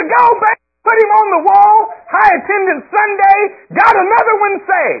 Good to go, baby. Put him on the wall. High attendance Sunday. Got another one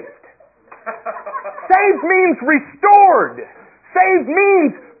saved. Saved means restored. Saved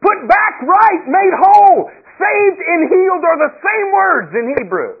means put back right, made whole. Saved and healed are the same words in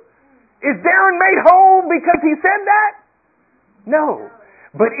Hebrew. Is Darren made whole because he said that? No.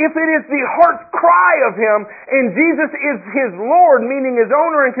 But if it is the heart's cry of Him, and Jesus is His Lord, meaning His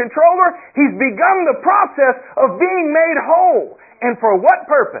owner and controller, He's begun the process of being made whole. And for what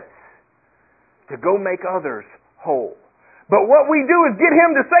purpose? To go make others whole. But what we do is get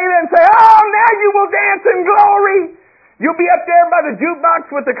Him to say that and say, oh, now you will dance in glory. You'll be up there by the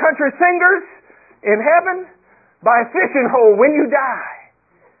jukebox with the country singers in heaven by a fishing hole when you die.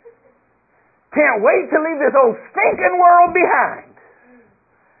 Can't wait to leave this old stinking world behind.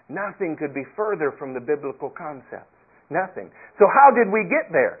 Nothing could be further from the biblical concepts. Nothing. So how did we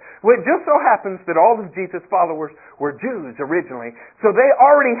get there? Well, it just so happens that all of Jesus' followers were Jews originally, so they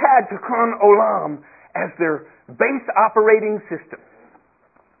already had Tikkun Olam as their base operating system.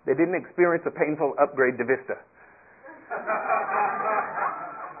 They didn't experience a painful upgrade to Vista.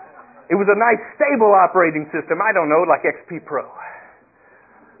 It was a nice, stable operating system. I don't know, like XP Pro.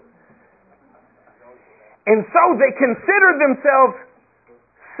 And so they considered themselves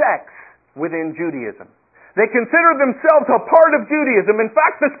sects within Judaism. They considered themselves a part of Judaism. In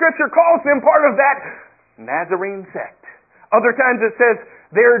fact, the Scripture calls them part of that Nazarene sect. Other times it says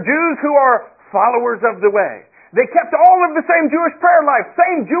they're Jews who are followers of the way. They kept all of the same Jewish prayer life,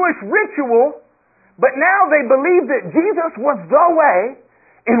 same Jewish ritual, but now they believed that Jesus was the way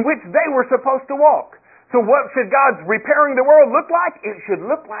in which they were supposed to walk. So what should God's repairing the world look like? It should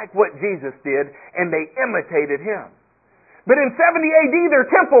look like what Jesus did, and they imitated Him. But in 70 AD, their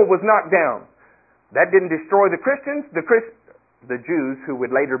temple was knocked down. That didn't destroy the Christians, the Jews who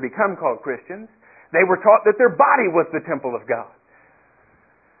would later become called Christians. They were taught that their body was the temple of God.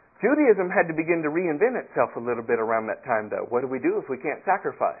 Judaism had to begin to reinvent itself a little bit around that time, though. What do we do if we can't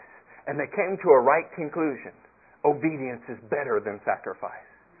sacrifice? And they came to a right conclusion. Obedience is better than sacrifice.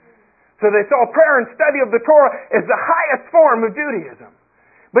 So they saw prayer and study of the Torah as the highest form of Judaism.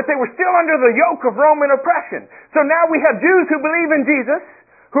 But they were still under the yoke of Roman oppression. So now we have Jews who believe in Jesus,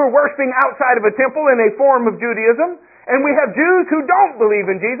 who are worshiping outside of a temple in a form of Judaism. And we have Jews who don't believe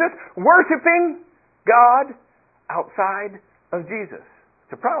in Jesus, worshiping God outside of Jesus.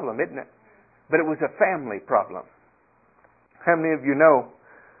 It's a problem, isn't it? But it was a family problem. How many of you know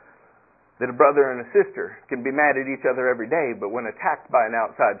that a brother and a sister can be mad at each other every day, but when attacked by an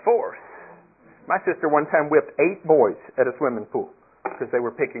outside force? My sister one time whipped 8 boys at a swimming pool because they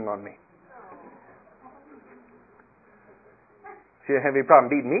were picking on me. She didn't have any problem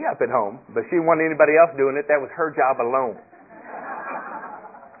beating me up at home, but she didn't want anybody else doing it. That was her job alone.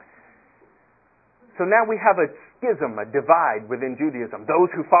 So now we have a schism, a divide within Judaism. Those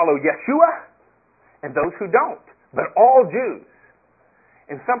who follow Yeshua and those who don't, but all Jews.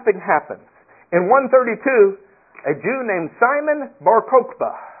 And something happens. In 132, a Jew named Simon Bar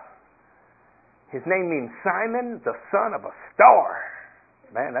Kokhba. His name means Simon, the son of a star.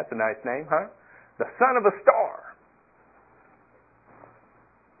 Man, that's a nice name, huh? The son of a star.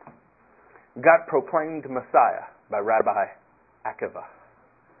 Got proclaimed Messiah by Rabbi Akiva.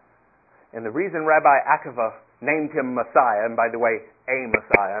 And the reason Rabbi Akiva named him Messiah, and by the way, a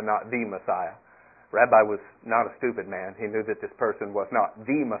Messiah, not the Messiah. Rabbi was not a stupid man. He knew that this person was not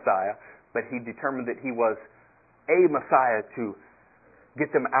the Messiah, but he determined that he was a Messiah to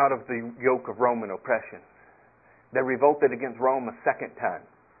get them out of the yoke of Roman oppression. They revolted against Rome a second time.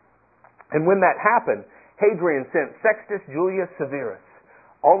 And when that happened, Hadrian sent Sextus Julius Severus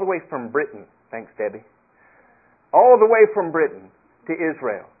all the way from Britain, thanks Debbie, all the way from Britain to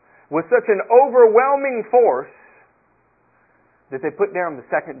Israel with such an overwhelming force that they put down the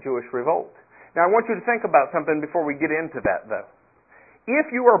Second Jewish Revolt. Now I want you to think about something before we get into that, though.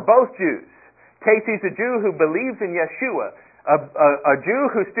 If you are both Jews, Casey's a Jew who believes in Yeshua, a Jew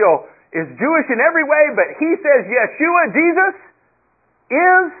who still is Jewish in every way, but he says Yeshua, Jesus,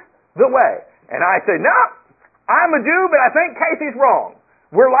 is the way. And I say, no, I'm a Jew, but I think Casey's wrong.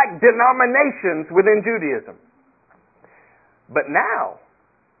 We're like denominations within Judaism. But now,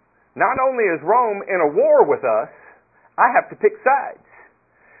 not only is Rome in a war with us, I have to pick sides.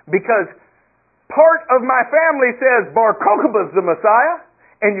 Because part of my family says Bar Kokhba's the Messiah,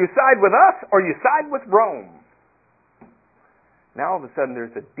 and you side with us or you side with Rome. Now all of a sudden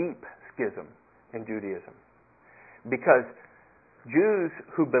there's a deep schism in Judaism. Because Jews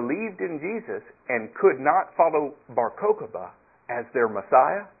who believed in Jesus and could not follow Bar Kokhba as their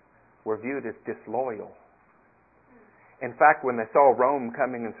Messiah were viewed as disloyal. In fact, when they saw Rome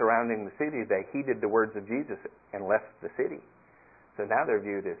coming and surrounding the city, they heeded the words of Jesus and left the city. So now they're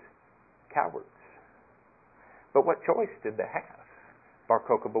viewed as cowards. But what choice did they have? Bar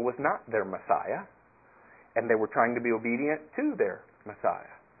Kokhba was not their Messiah, and they were trying to be obedient to their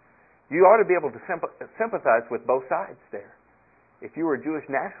Messiah. You ought to be able to sympathize with both sides there. If you were a Jewish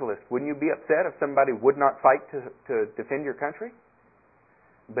nationalist, wouldn't you be upset if somebody would not fight to defend your country?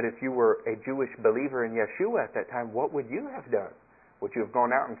 But if you were a Jewish believer in Yeshua at that time, what would you have done? Would you have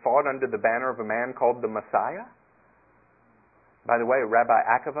gone out and fought under the banner of a man called the Messiah? By the way, Rabbi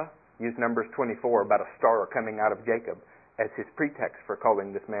Akiva used Numbers 24 about a star coming out of Jacob as his pretext for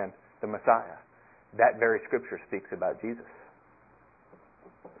calling this man the Messiah. That very scripture speaks about Jesus.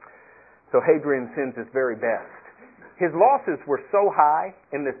 So Hadrian sends his very best. His losses were so high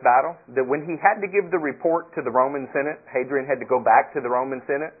in this battle that when he had to give the report to the Roman Senate, Hadrian had to go back to the Roman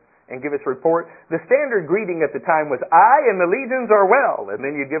Senate, and give his report. The standard greeting at the time was, "I and the legions are well," and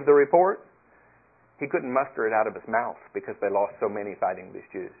then you give the report. He couldn't muster it out of his mouth because they lost so many fighting these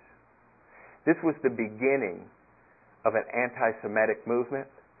Jews. This was the beginning of an anti-Semitic movement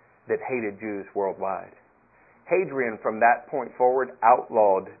that hated Jews worldwide. Hadrian, from that point forward,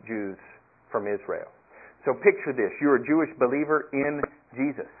 outlawed Jews from Israel. So picture this. You're a Jewish believer in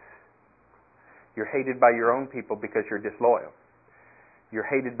Jesus. You're hated by your own people because you're disloyal. You're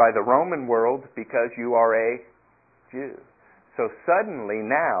hated by the Roman world because you are a Jew. So suddenly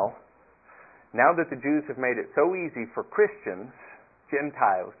now that the Jews have made it so easy for Christians,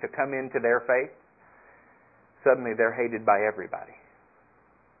 Gentiles, to come into their faith, suddenly they're hated by everybody.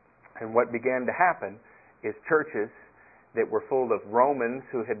 And what began to happen is churches that were full of Romans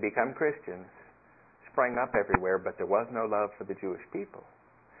who had become Christians sprang up everywhere, but there was no love for the Jewish people.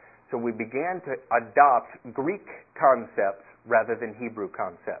 So we began to adopt Greek concepts rather than Hebrew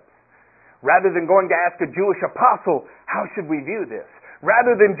concepts. Rather than going to ask a Jewish apostle, how should we view this?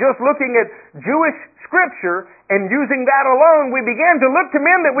 Rather than just looking at Jewish scripture and using that alone, we began to look to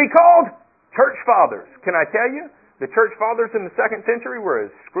men that we called church fathers. Can I tell you? The church fathers in the 2nd century were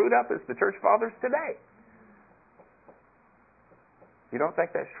as screwed up as the church fathers today. You don't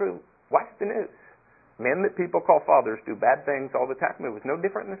think that's true? Watch the news. Men that people call fathers do bad things all the time. It was no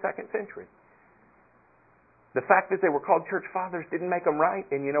different in the 2nd century. The fact that they were called church fathers didn't make them right.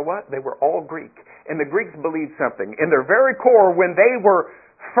 And you know what? They were all Greek. And the Greeks believed something. In their very core, when they were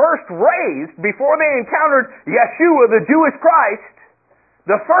first raised, before they encountered Yeshua, the Jewish Christ,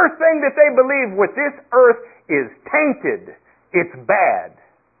 the first thing that they believed was this earth is tainted. It's bad.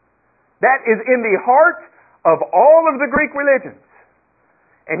 That is in the heart of all of the Greek religions.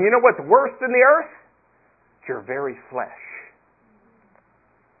 And you know what's worse than the earth? Your very flesh.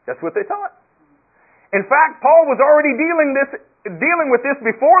 That's what they thought. In fact, Paul was already dealing with this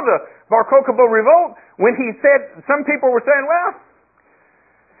before the Bar Kokhba revolt, when he said, some people were saying, well,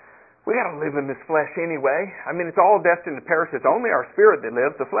 we got to live in this flesh anyway. I mean, it's all destined to perish. It's only our spirit that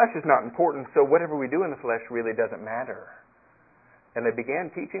lives. The flesh is not important, so whatever we do in the flesh really doesn't matter. And they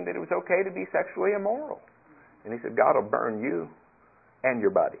began teaching that it was okay to be sexually immoral. And he said, God will burn you and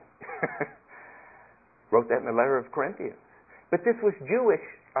your body. Wrote that in the letter of Corinthians. But this was Jewish,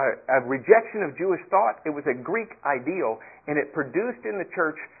 a rejection of Jewish thought. It was a Greek ideal, and it produced in the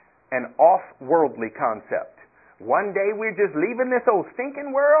church an off-worldly concept. One day we're just leaving this old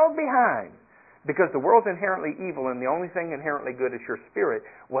stinking world behind. Because the world's inherently evil, and the only thing inherently good is your spirit,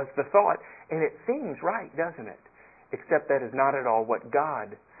 was the thought. And it seems right, doesn't it? Except that is not at all what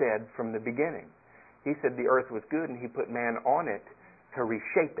God said from the beginning. He said the earth was good, and He put man on it to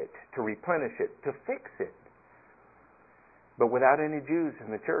reshape it, to replenish it, to fix it. But without any Jews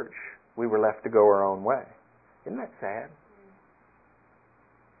in the church, we were left to go our own way. Isn't that sad?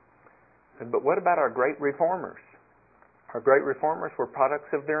 But what about our great reformers? Our great reformers were products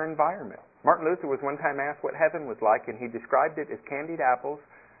of their environment. Martin Luther was one time asked what heaven was like, and he described it as candied apples,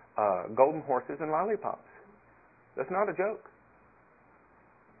 golden horses, and lollipops. That's not a joke.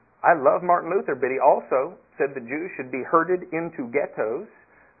 I love Martin Luther, but he also said the Jews should be herded into ghettos,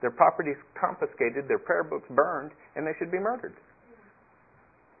 their properties confiscated, their prayer books burned, and they should be murdered.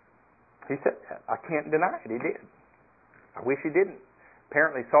 He said that. I can't deny it. He did. I wish he didn't.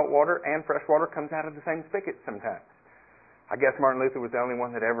 Apparently salt water and fresh water comes out of the same spigot sometimes. I guess Martin Luther was the only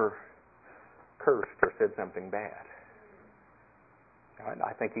one that ever cursed or said something bad.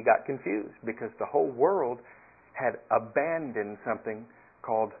 I think he got confused because the whole world had abandoned something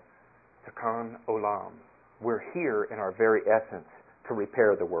called Tikkun Olam. We're here in our very essence to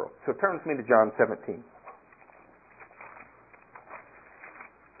repair the world. So turn with me to John 17.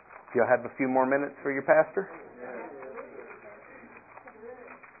 You'll have a few more minutes for your pastor?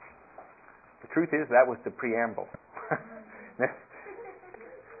 The truth is, that was the preamble.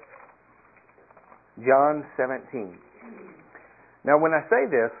 John 17. Now, when I say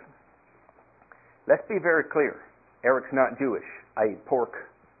this, let's be very clear. Eric's not Jewish. I eat pork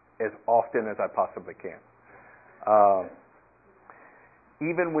as often as I possibly can.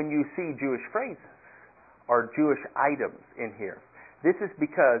 Even when you see Jewish phrases or Jewish items in here, this is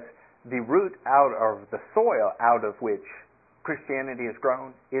because the root out of the soil out of which Christianity has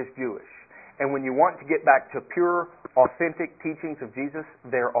grown is Jewish. And when you want to get back to pure, authentic teachings of Jesus,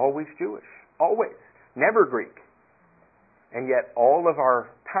 they're always Jewish. Always. Never Greek. And yet all of our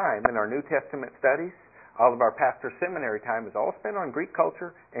time in our New Testament studies, all of our pastor seminary time is all spent on Greek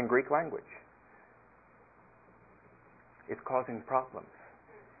culture and Greek language. It's causing problems.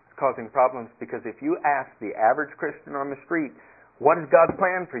 It's causing problems because if you ask the average Christian on the street, what is God's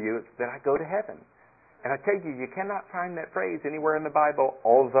plan for you? It's that I go to heaven. And I tell you, you cannot find that phrase anywhere in the Bible,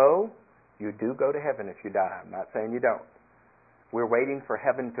 although you do go to heaven if you die. I'm not saying you don't. We're waiting for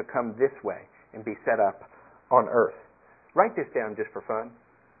heaven to come this way and be set up on earth. Write this down just for fun.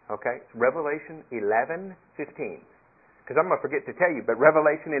 Okay? It's Revelation 11:15. Because I'm going to forget to tell you, but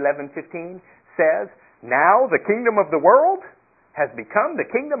Revelation 11:15 says, "Now the kingdom of the world has become the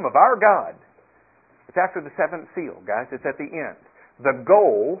kingdom of our God." It's after the seventh seal, guys. It's at the end. The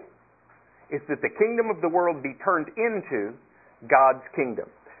goal is that the kingdom of the world be turned into God's kingdom.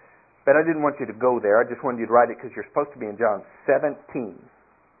 But I didn't want you to go there. I just wanted you to write it because you're supposed to be in John 17.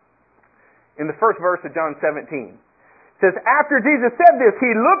 In the first verse of John 17, it says, "After Jesus said this,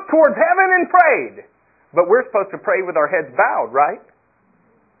 he looked towards heaven and prayed." But we're supposed to pray with our heads bowed, right?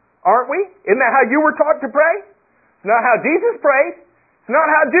 Aren't we? Isn't that how you were taught to pray? It's not how Jesus prayed. It's not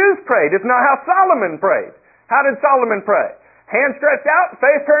how Jews prayed. It's not how Solomon prayed. How did Solomon pray? Hands stretched out,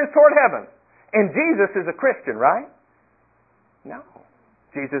 face turns toward heaven. And Jesus is a Christian, right? No.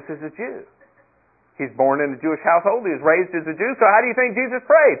 Jesus is a Jew. He's born in a Jewish household. He was raised as a Jew. So how do you think Jesus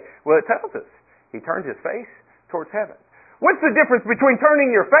prayed? Well, it tells us. He turned his face towards heaven. What's the difference between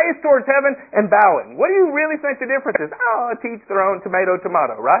turning your face towards heaven and bowing? What do you really think the difference is? Oh, to each their own, tomato,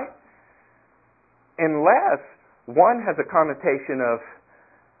 tomato, right? Unless one has a connotation of,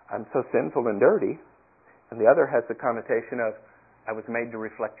 I'm so sinful and dirty, and the other has the connotation of, I was made to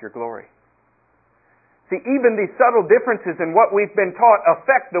reflect your glory. See, even these subtle differences in what we've been taught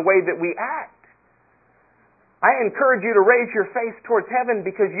affect the way that we act. I encourage you to raise your face towards heaven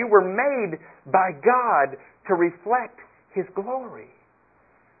because you were made by God to reflect His glory.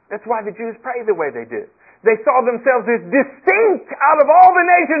 That's why the Jews pray the way they did. They saw themselves as distinct out of all the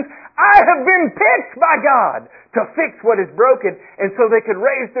nations. I have been picked by God to fix what is broken. And so they could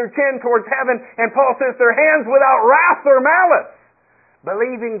raise their chin towards heaven, and Paul says their hands without wrath or malice,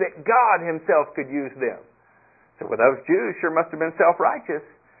 believing that God Himself could use them. So well, those Jews sure must have been self-righteous.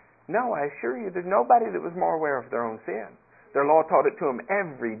 No, I assure you, there's nobody that was more aware of their own sin. Their law taught it to them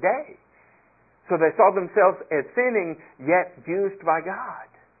every day. So they saw themselves as sinning, yet used by God.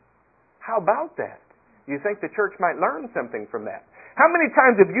 How about that? You think the church might learn something from that? How many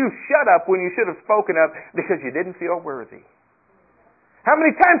times have you shut up when you should have spoken up because you didn't feel worthy? How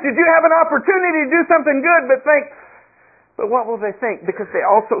many times did you have an opportunity to do something good but think, but what will they think? Because they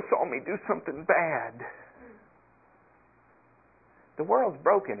also saw me do something bad. The world's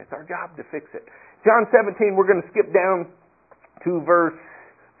broken. It's our job to fix it. John 17, we're going to skip down to verse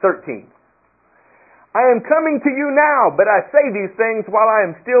 13. I am coming to you now, but I say these things while I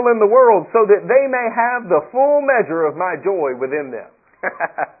am still in the world, so that they may have the full measure of my joy within them.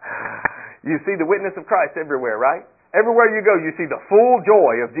 You see the witness of Christ everywhere, right? Everywhere you go, you see the full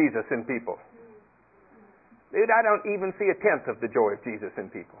joy of Jesus in people. Dude, I don't even see a tenth of the joy of Jesus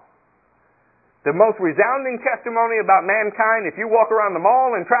in people. The most resounding testimony about mankind, if you walk around the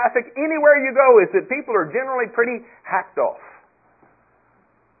mall in traffic, anywhere you go, is that people are generally pretty hacked off.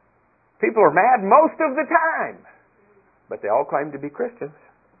 People are mad most of the time, but they all claim to be Christians.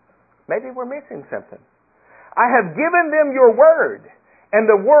 Maybe we're missing something. I have given them your word, and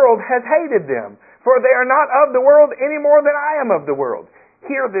the world has hated them, for they are not of the world any more than I am of the world.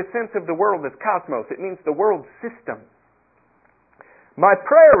 Here, the sense of the world is cosmos. It means the world system. My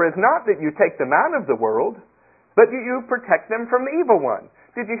prayer is not that you take them out of the world, but that you protect them from the evil one.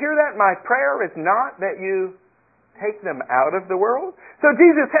 Did you hear that? My prayer is not that you take them out of the world. So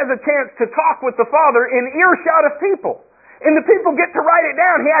Jesus has a chance to talk with the Father in earshot of people. And the people get to write it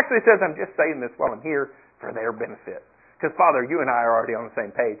down. He actually says, I'm just saying this while I'm here for their benefit. Because Father, you and I are already on the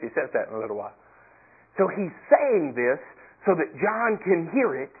same page. He says that in a little while. So He's saying this so that John can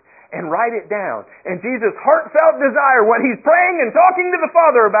hear it and write it down. And Jesus' heartfelt desire, what He's praying and talking to the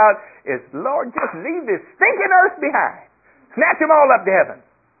Father about, is, Lord, just leave this stinking earth behind. Snatch them all up to heaven.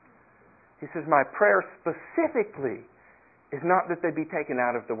 He says, my prayer specifically is not that they be taken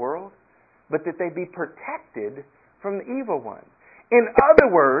out of the world, but that they be protected from the evil one. In other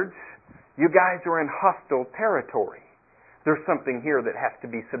words, you guys are in hostile territory. There's something here that has to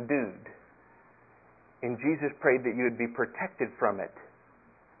be subdued. And Jesus prayed that you would be protected from it,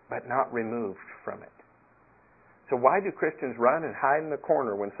 but not removed from it. So why do Christians run and hide in the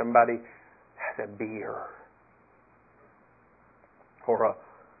corner when somebody has a beer or a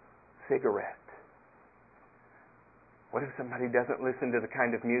cigarette? What if somebody doesn't listen to the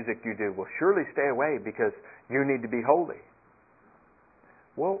kind of music you do? Well, surely stay away because you need to be holy.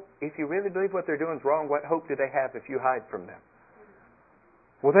 Well, if you really believe what they're doing is wrong, what hope do they have if you hide from them?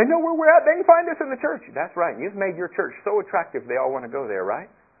 Well, they know where we're at. They can find us in the church. That's right. You've made your church so attractive they all want to go there, right?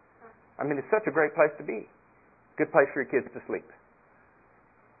 I mean, it's such a great place to be. Good place for your kids to sleep.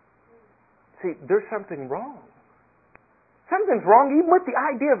 See, there's something wrong. Something's wrong even with the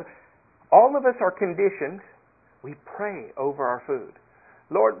idea of all of us are conditioned. We pray over our food.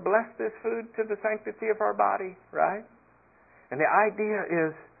 Lord, bless this food to the sanctity of our body, right? And the idea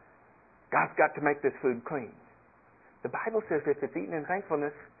is God's got to make this food clean. The Bible says if it's eaten in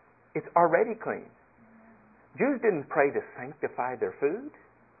thankfulness, it's already clean. Jews didn't pray to sanctify their food.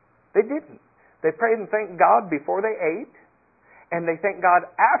 They didn't. They prayed and thanked God before they ate, and they thanked God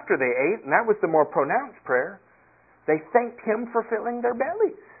after they ate, and that was the more pronounced prayer. They thanked Him for filling their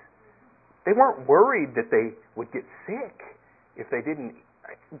bellies. They weren't worried that they would get sick if they didn't.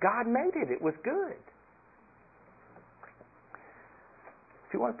 God made it. It was good.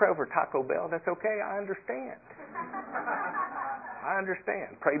 If you want to pray over Taco Bell, that's okay. I understand. I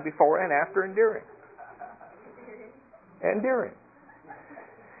understand. Pray before and after and during. And during.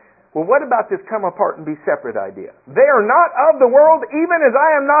 Well, what about this come apart and be separate idea? They are not of the world, even as I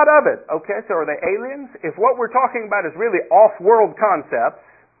am not of it. Okay, so are they aliens? If what we're talking about is really off-world concepts,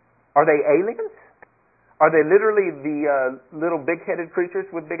 are they aliens? Are they literally the little big-headed creatures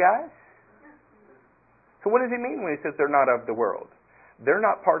with big eyes? So what does he mean when he says they're not of the world? They're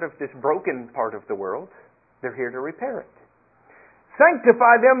not part of this broken part of the world. They're here to repair it.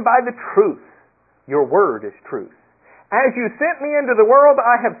 Sanctify them by the truth. Your word is truth. As you sent me into the world,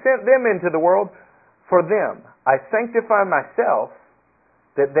 I have sent them into the world. For them I sanctify myself,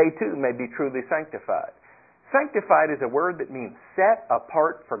 that they too may be truly sanctified. Sanctified is a word that means set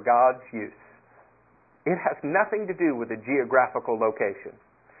apart for God's use. It has nothing to do with a geographical location.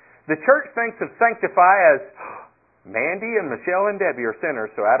 The church thinks of sanctify as Mandy and Michelle and Debbie are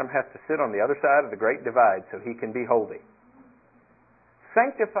sinners, so Adam has to sit on the other side of the great divide so he can be holy.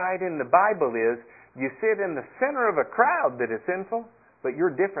 Sanctified in the Bible is you sit in the center of a crowd that is sinful, but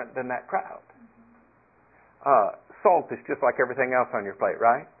you're different than that crowd. Salt is just like everything else on your plate,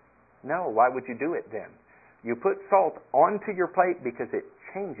 right? No, why would you do it then? You put salt onto your plate because it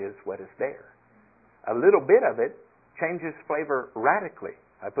changes what is there. A little bit of it changes flavor radically.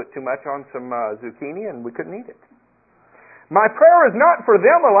 I put too much on some zucchini and we couldn't eat it. My prayer is not for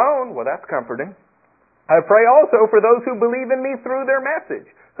them alone. Well, that's comforting. I pray also for those who believe in me through their message.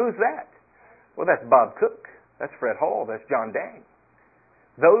 Who's that? Well, that's Bob Cook. That's Fred Hall. That's John Dang.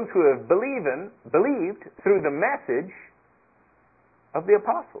 Those who have believed through the message of the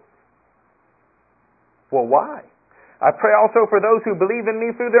apostles. Well, why? I pray also for those who believe in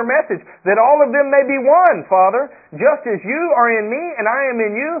me through their message, that all of them may be one, Father. Just as you are in me and I am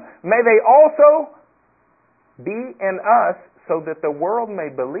in you, may they also be in us, so that the world may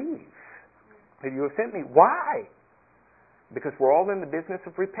believe that you have sent me. Why? Because we're all in the business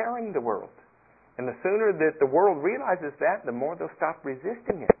of repairing the world. And the sooner that the world realizes that, the more they'll stop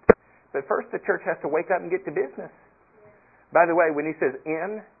resisting it. But first the church has to wake up and get to business. By the way, when he says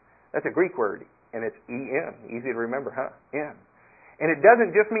in, that's a Greek word. And it's E-N. Easy to remember, huh? In. And it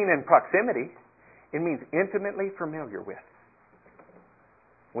doesn't just mean in proximity. It means intimately familiar with.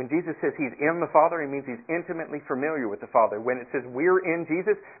 When Jesus says He's in the Father, He means He's intimately familiar with the Father. When it says we're in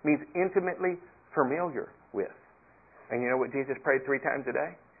Jesus, it means intimately familiar with. And you know what Jesus prayed 3 times a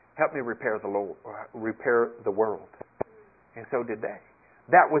day? Help me repair the world. And so did they.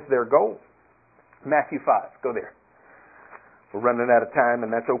 That was their goal. Matthew 5. Go there. We're running out of time,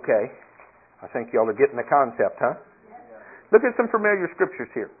 and that's okay. I think y'all are getting the concept, huh? Look at some familiar scriptures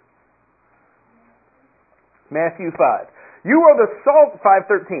here. Matthew 5. You are the salt,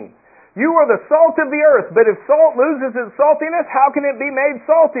 5:13. You are the salt of the earth, but if salt loses its saltiness, how can it be made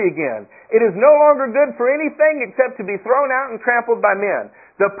salty again? It is no longer good for anything except to be thrown out and trampled by men.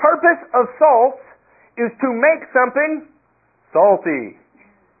 The purpose of salt is to make something salty.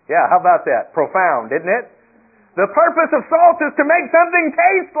 Yeah, how about that? Profound, isn't it? The purpose of salt is to make something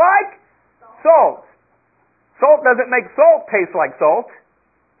taste like salt. Salt doesn't make salt taste like salt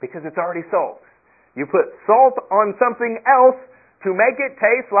because it's already salt. You put salt on something else to make it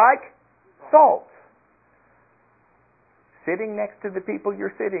taste like salt. Sitting next to the people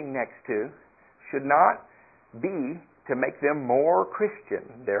you're sitting next to should not be to make them more Christian.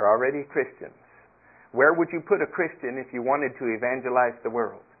 They're already Christians. Where would you put a Christian if you wanted to evangelize the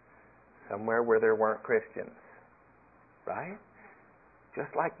world? Somewhere where there weren't Christians. Right?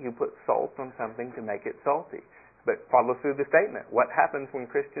 Just like you put salt on something to make it salty. But follow through the statement. What happens when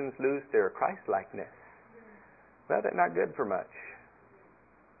Christians lose their Christ-likeness? Well, they're not good for much.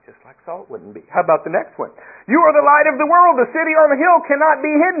 Just like salt wouldn't be. How about the next one? You are the light of the world. The city on the hill cannot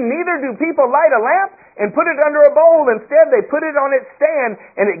be hidden. Neither do people light a lamp and put it under a bowl. Instead, they put it on its stand,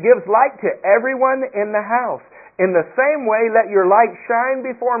 and it gives light to everyone in the house. In the same way, let your light shine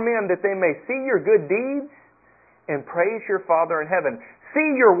before men, that they may see your good deeds and praise your Father in heaven. See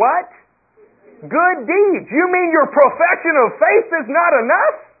your what? good deeds. You mean your profession of faith is not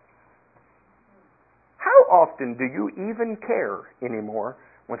enough? How often do you even care anymore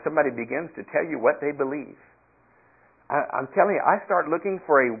when somebody begins to tell you what they believe? I'm telling you, I start looking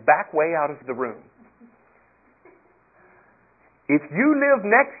for a back way out of the room. If you live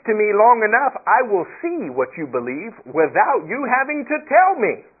next to me long enough, I will see what you believe without you having to tell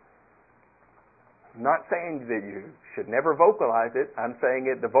me. I'm not saying that you should never vocalize it. I'm saying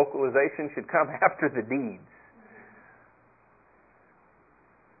the vocalization should come after the deeds.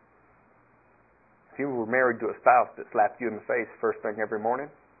 If you were married to a spouse that slapped you in the face first thing every morning,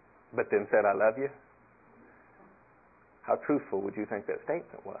 but then said, "I love you," how truthful would you think that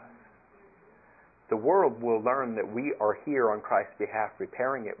statement was? The world will learn that we are here on Christ's behalf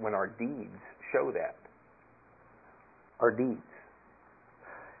repairing it when our deeds show that. Our deeds.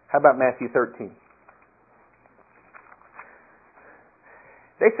 How about Matthew 13?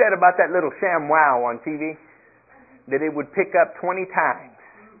 They said about that little ShamWow on TV that it would pick up 20 times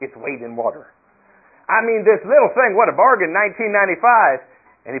its weight in water. I mean, this little thing, what a bargain, $19.95.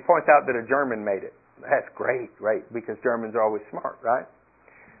 And he points out that a German made it. That's great, right? Because Germans are always smart, right?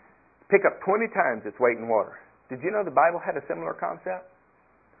 Pick up 20 times its weight in water. Did you know the Bible had a similar concept?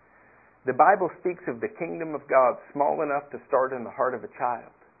 The Bible speaks of the kingdom of God small enough to start in the heart of a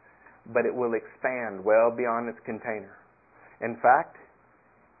child, but it will expand well beyond its container. In fact,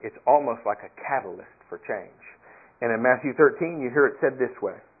 it's almost like a catalyst for change. And in Matthew 13, you hear it said this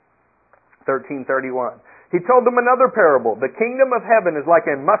way. 13:31. He told them another parable. The kingdom of heaven is like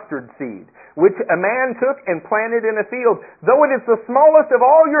a mustard seed, which a man took and planted in a field. Though it is the smallest of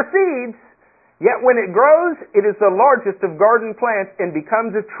all your seeds, yet when it grows, it is the largest of garden plants and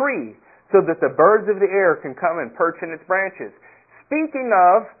becomes a tree, so that the birds of the air can come and perch in its branches. Speaking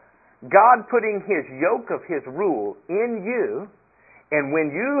of God putting His yoke of His rule in you, and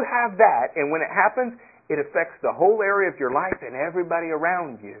when you have that, and when it happens, it affects the whole area of your life and everybody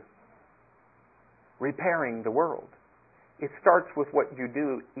around you. Repairing the world. It starts with what you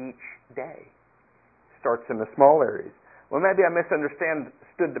do each day. It starts in the small areas. Well, maybe I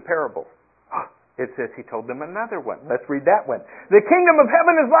misunderstood the parable. It says he told them another one. Let's read that one. The kingdom of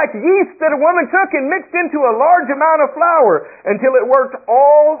heaven is like yeast that a woman took and mixed into a large amount of flour until it worked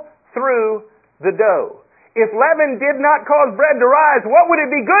all through the dough. If leaven did not cause bread to rise, what would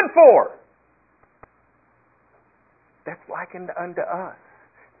it be good for? That's likened unto us.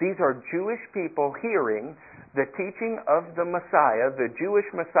 These are Jewish people hearing the teaching of the Messiah, the Jewish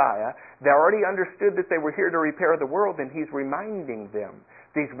Messiah. They already understood that they were here to repair the world, and He's reminding them.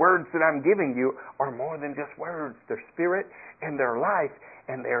 These words that I'm giving you are more than just words. They're spirit and they're life,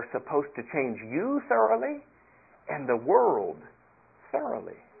 and they're supposed to change you thoroughly and the world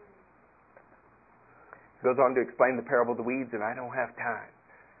thoroughly. He goes on to explain the parable of the weeds, and I don't have time.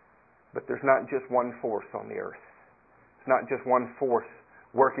 But there's not just one force on the earth. It's not just one force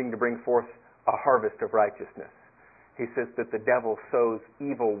working to bring forth a harvest of righteousness. He says that the devil sows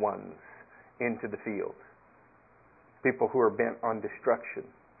evil ones into the field. People who are bent on destruction,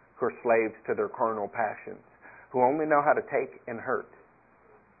 who are slaves to their carnal passions, who only know how to take and hurt.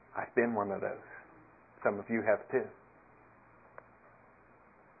 I've been one of those. Some of you have too.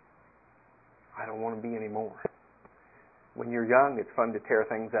 I don't want to be anymore. When you're young, it's fun to tear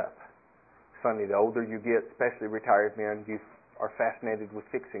things up. It's funny, the older you get, especially retired men, you are fascinated with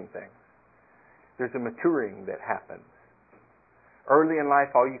fixing things. There's a maturing that happens. Early in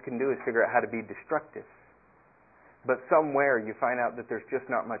life, all you can do is figure out how to be destructive. But somewhere you find out that there's just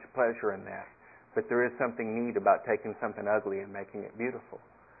not much pleasure in that. But there is something neat about taking something ugly and making it beautiful.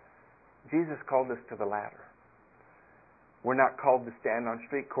 Jesus called us to the latter. We're not called to stand on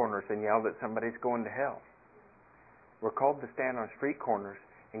street corners and yell that somebody's going to hell. We're called to stand on street corners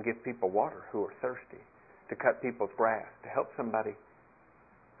and give people water who are thirsty, to cut people's grass, to help somebody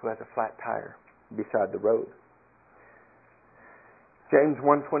who has a flat tire beside the road. James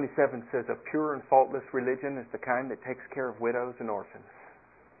 1:27 says, a pure and faultless religion is the kind that takes care of widows and orphans.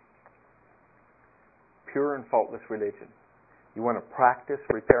 Pure and faultless religion. You want to practice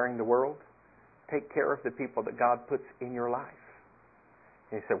repairing the world? Take care of the people that God puts in your life.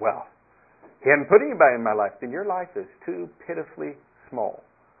 And you say, well, He hadn't put anybody in my life. Then your life is too pitifully small.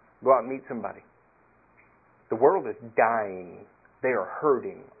 Go out and meet somebody. The world is dying. They are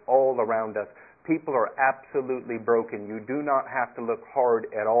hurting all around us. People are absolutely broken. You do not have to look hard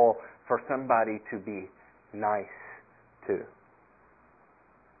at all for somebody to be nice to.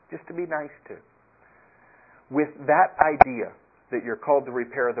 Just to be nice to. With that idea that you're called to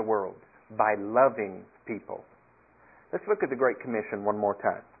repair the world by loving people. Let's look at the Great Commission one more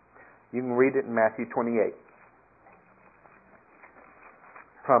time. You can read it in Matthew 28.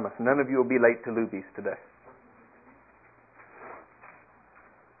 Promise, none of you will be late to Luby's today.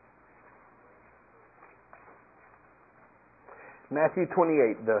 Matthew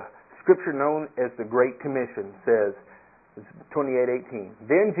 28, the scripture known as the Great Commission, says, 28:18.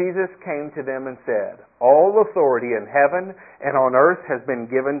 Then Jesus came to them and said, all authority in heaven and on earth has been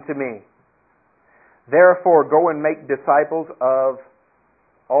given to me. Therefore go and make disciples of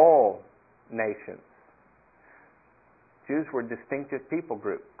all nations. Jews were a distinctive people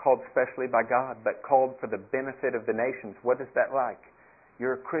group, called specially by God, but called for the benefit of the nations. What is that like?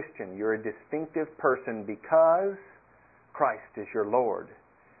 You're a Christian. You're a distinctive person because Christ is your Lord.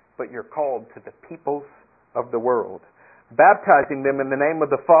 But you're called to the peoples of the world, baptizing them in the name of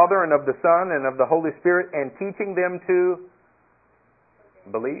the Father and of the Son and of the Holy Spirit, and teaching them to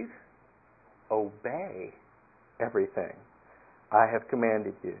believe, obey everything I have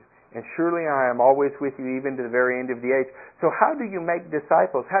commanded you. And surely I am always with you even to the very end of the age. So how do you make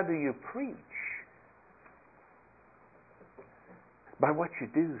disciples? How do you preach? By what you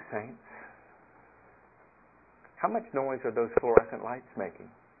do, saints. How much noise are those fluorescent lights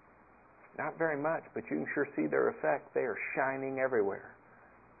making? Not very much, but you can sure see their effect. They are shining everywhere.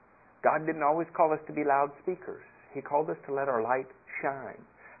 God didn't always call us to be loudspeakers. He called us to let our light shine.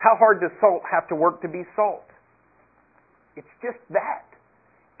 How hard does salt have to work to be salt? It's just that.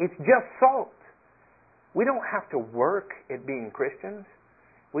 It's just salt. We don't have to work at being Christians.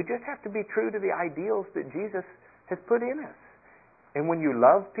 We just have to be true to the ideals that Jesus has put in us. And when you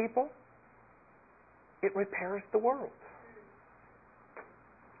love people, it repairs the world.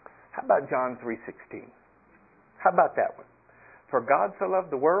 How about John 3:16? How about that one? For God so loved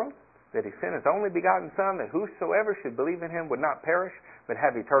the world that He sent His only begotten Son, that whosoever should believe in Him would not perish, but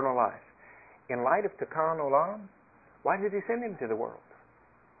have eternal life. In light of Tikkun Olam, why did He send Him to the world?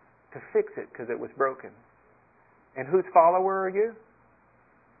 To fix it, because it was broken. And whose follower are you?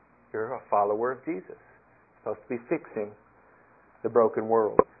 You're a follower of Jesus. Supposed to be fixing the broken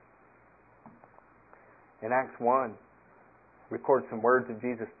world. In Acts 1, records some words of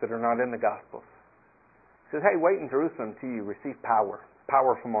Jesus that are not in the Gospels. He says, hey, wait in Jerusalem till you receive power.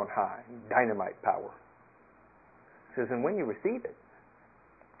 Power from on high. Dynamite power. He says, and when you receive it,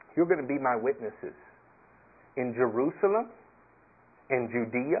 you're going to be my witnesses in Jerusalem, in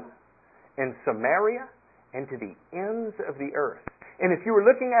Judea, in Samaria, and to the ends of the earth. And if you were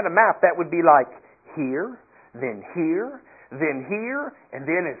looking at a map, that would be like here, then here, then here, and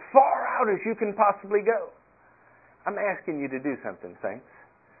then as far out as you can possibly go. I'm asking you to do something, saints.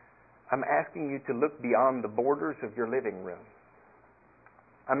 I'm asking you to look beyond the borders of your living room.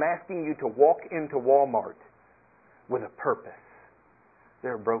 I'm asking you to walk into Walmart with a purpose.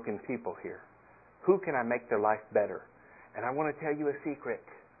 There are broken people here. Who can I make their life better? And I want to tell you a secret.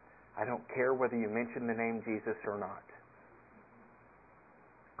 I don't care whether you mention the name Jesus or not.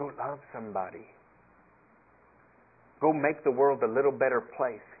 Go love somebody. Go make the world a little better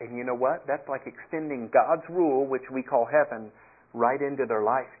place. And you know what? That's like extending God's rule, which we call heaven, right into their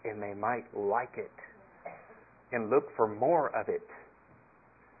life, and they might like it and look for more of it.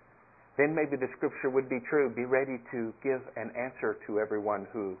 Then maybe the scripture would be true. Be ready to give an answer to everyone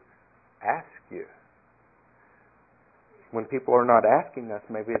who asks you. When people are not asking us,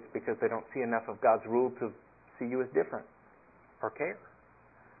 maybe it's because they don't see enough of God's rule to see you as different or care.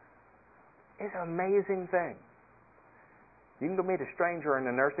 It's an amazing thing. You can go meet a stranger in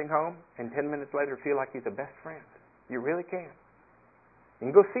a nursing home and 10 minutes later feel like he's a best friend. You really can. You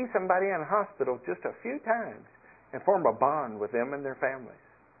can go see somebody in a hospital just a few times and form a bond with them and their families.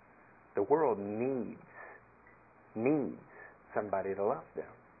 The world needs somebody to love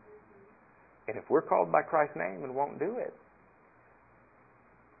them. And if we're called by Christ's name and won't do it,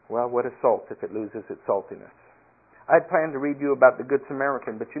 well, what is salt if it loses its saltiness? I'd planned to read you about the Good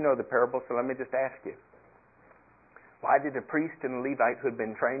Samaritan, but you know the parable, so let me just ask you. Why did a priest and a Levite who had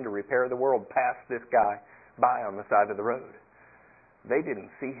been trained to repair the world pass this guy by on the side of the road? They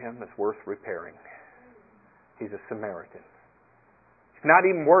didn't see him as worth repairing. He's a Samaritan. He's not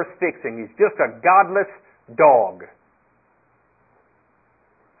even worth fixing. He's just a godless dog.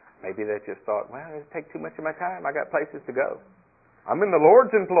 Maybe they just thought, well, it'll take too much of my time. I got places to go. I'm in the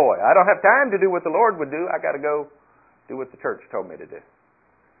Lord's employ. I don't have time to do what the Lord would do. I got to go do what the church told me to do.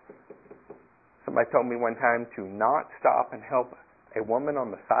 Somebody told me one time to not stop and help a woman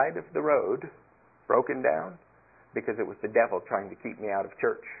on the side of the road, broken down, because it was the devil trying to keep me out of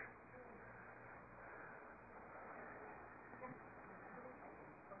church.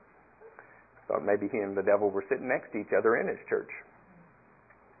 Thought maybe he and the devil were sitting next to each other in his church.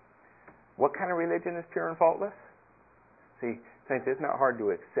 What kind of religion is pure and faultless? See, saints, it's not hard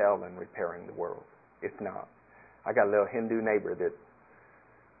to excel in repairing the world. It's not. I got a little Hindu neighbor that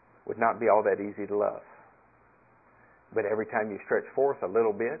not be all that easy to love. But every time you stretch forth a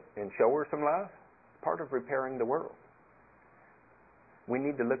little bit and show her some love, it's part of repairing the world. We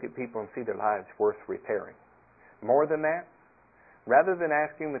need to look at people and see their lives worth repairing. More than that, rather than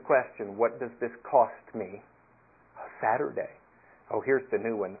asking the question, what does this cost me? A Saturday. Oh, here's the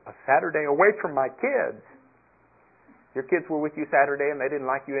new one. A Saturday away from my kids. Your kids were with you Saturday and they didn't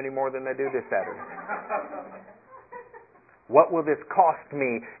like you any more than they do this Saturday. What will this cost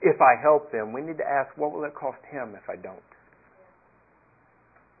me if I help them? We need to ask, what will it cost him if I don't?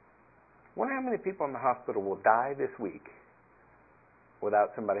 Wonder how many people in the hospital will die this week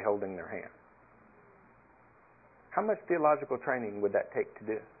without somebody holding their hand? How much theological training would that take to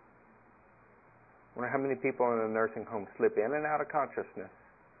do? Wonder how many people in a nursing home slip in and out of consciousness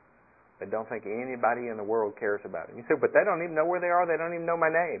that don't think anybody in the world cares about it. You say, but they don't even know where they are. They don't even know my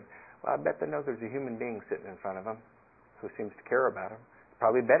name. Well, I bet they know there's a human being sitting in front of them who seems to care about them. It's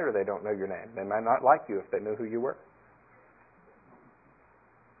probably better they don't know your name. They might not like you if they knew who you were.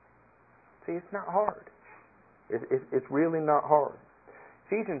 See, it's not hard. It's really not hard.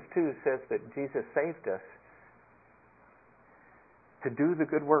 Ephesians 2 says that Jesus saved us to do the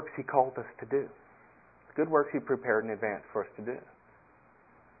good works He called us to do. The good works He prepared in advance for us to do.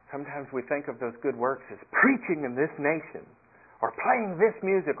 Sometimes we think of those good works as preaching in this nation, or playing this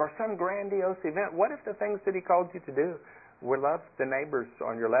music, or some grandiose event. What if the things that He called you to do were love the neighbors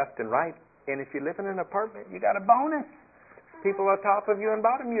on your left and right, and if you live in an apartment, you got a bonus. People on top of you and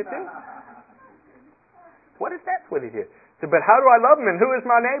bottom you too. What if that's what He did? So, but how do I love them, and who is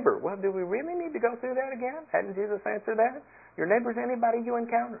my neighbor? Well, do we really need to go through that again? Hadn't Jesus answered that? Your neighbor's anybody you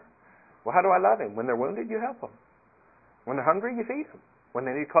encounter. Well, how do I love him? When they're wounded, you help them. When they're hungry, you feed them. When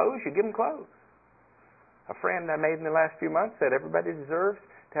they need clothes, you give them clothes. A friend I made in the last few months said everybody deserves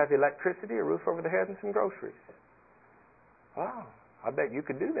to have electricity, a roof over their head, and some groceries. Wow, I bet you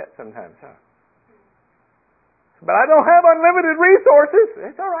could do that sometimes, huh? But I don't have unlimited resources.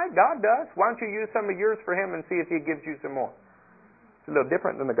 It's all right, God does. Why don't you use some of yours for Him and see if He gives you some more? It's a little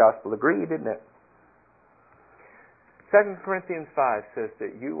different than the gospel. Agreed, isn't it? 2 Corinthians 5 says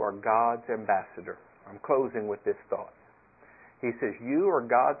that you are God's ambassador. I'm closing with this thought. He says, you are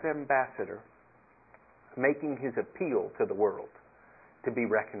God's ambassador, making His appeal to the world to be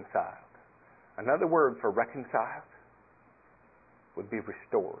reconciled. Another word for reconciled would be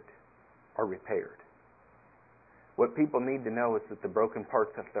restored or repaired. What people need to know is that the broken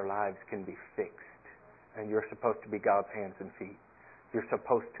parts of their lives can be fixed, and you're supposed to be God's hands and feet. You're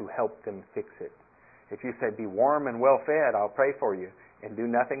supposed to help them fix it. If you say, be warm and well fed, I'll pray for you, and do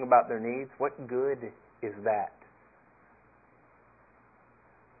nothing about their needs, what good is that?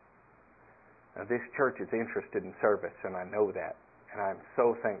 Now, this church is interested in service, and I know that, and I'm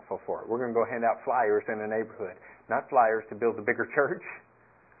so thankful for it. We're going to go hand out flyers in the neighborhood. Not flyers to build a bigger church.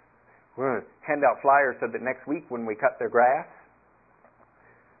 We're going to hand out flyers so that next week when we cut their grass,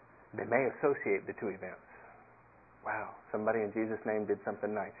 they may associate the two events. Wow, somebody in Jesus' name did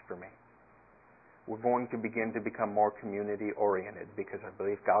something nice for me. We're going to begin to become more community-oriented because I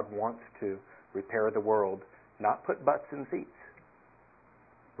believe God wants to repair the world, not put butts in seats.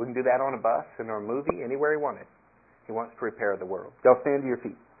 We can do that on a bus, in a movie, anywhere He wanted. He wants to repair the world. Y'all stand to your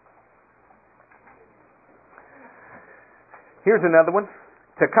feet. Here's another one.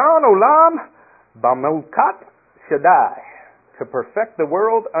 Takan olam b'milkat shaddai, to perfect the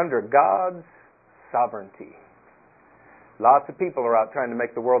world under God's sovereignty. Lots of people are out trying to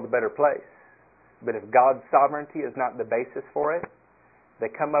make the world a better place. But if God's sovereignty is not the basis for it, they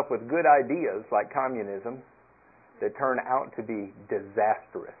come up with good ideas like communism that turn out to be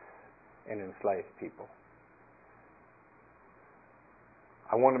disastrous and enslave people.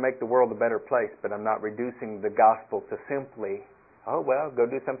 I want to make the world a better place, but I'm not reducing the gospel to simply, oh, well, go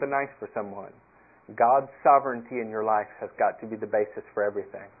do something nice for someone. God's sovereignty in your life has got to be the basis for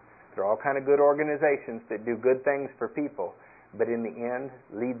everything. There are all kind of good organizations that do good things for people, but in the end,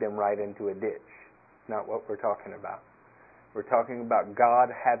 lead them right into a ditch. Not what we're talking about. We're talking about God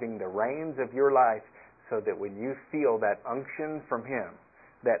having the reins of your life so that when you feel that unction from Him,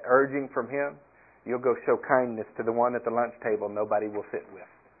 that urging from Him, you'll go show kindness to the one at the lunch table nobody will sit with.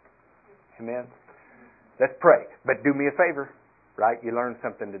 Amen? Let's pray. But do me a favor, right? You learned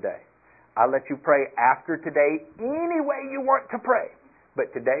something today. I'll let you pray after today any way you want to pray.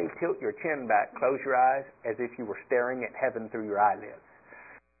 But today, tilt your chin back, close your eyes as if you were staring at heaven through your eyelids.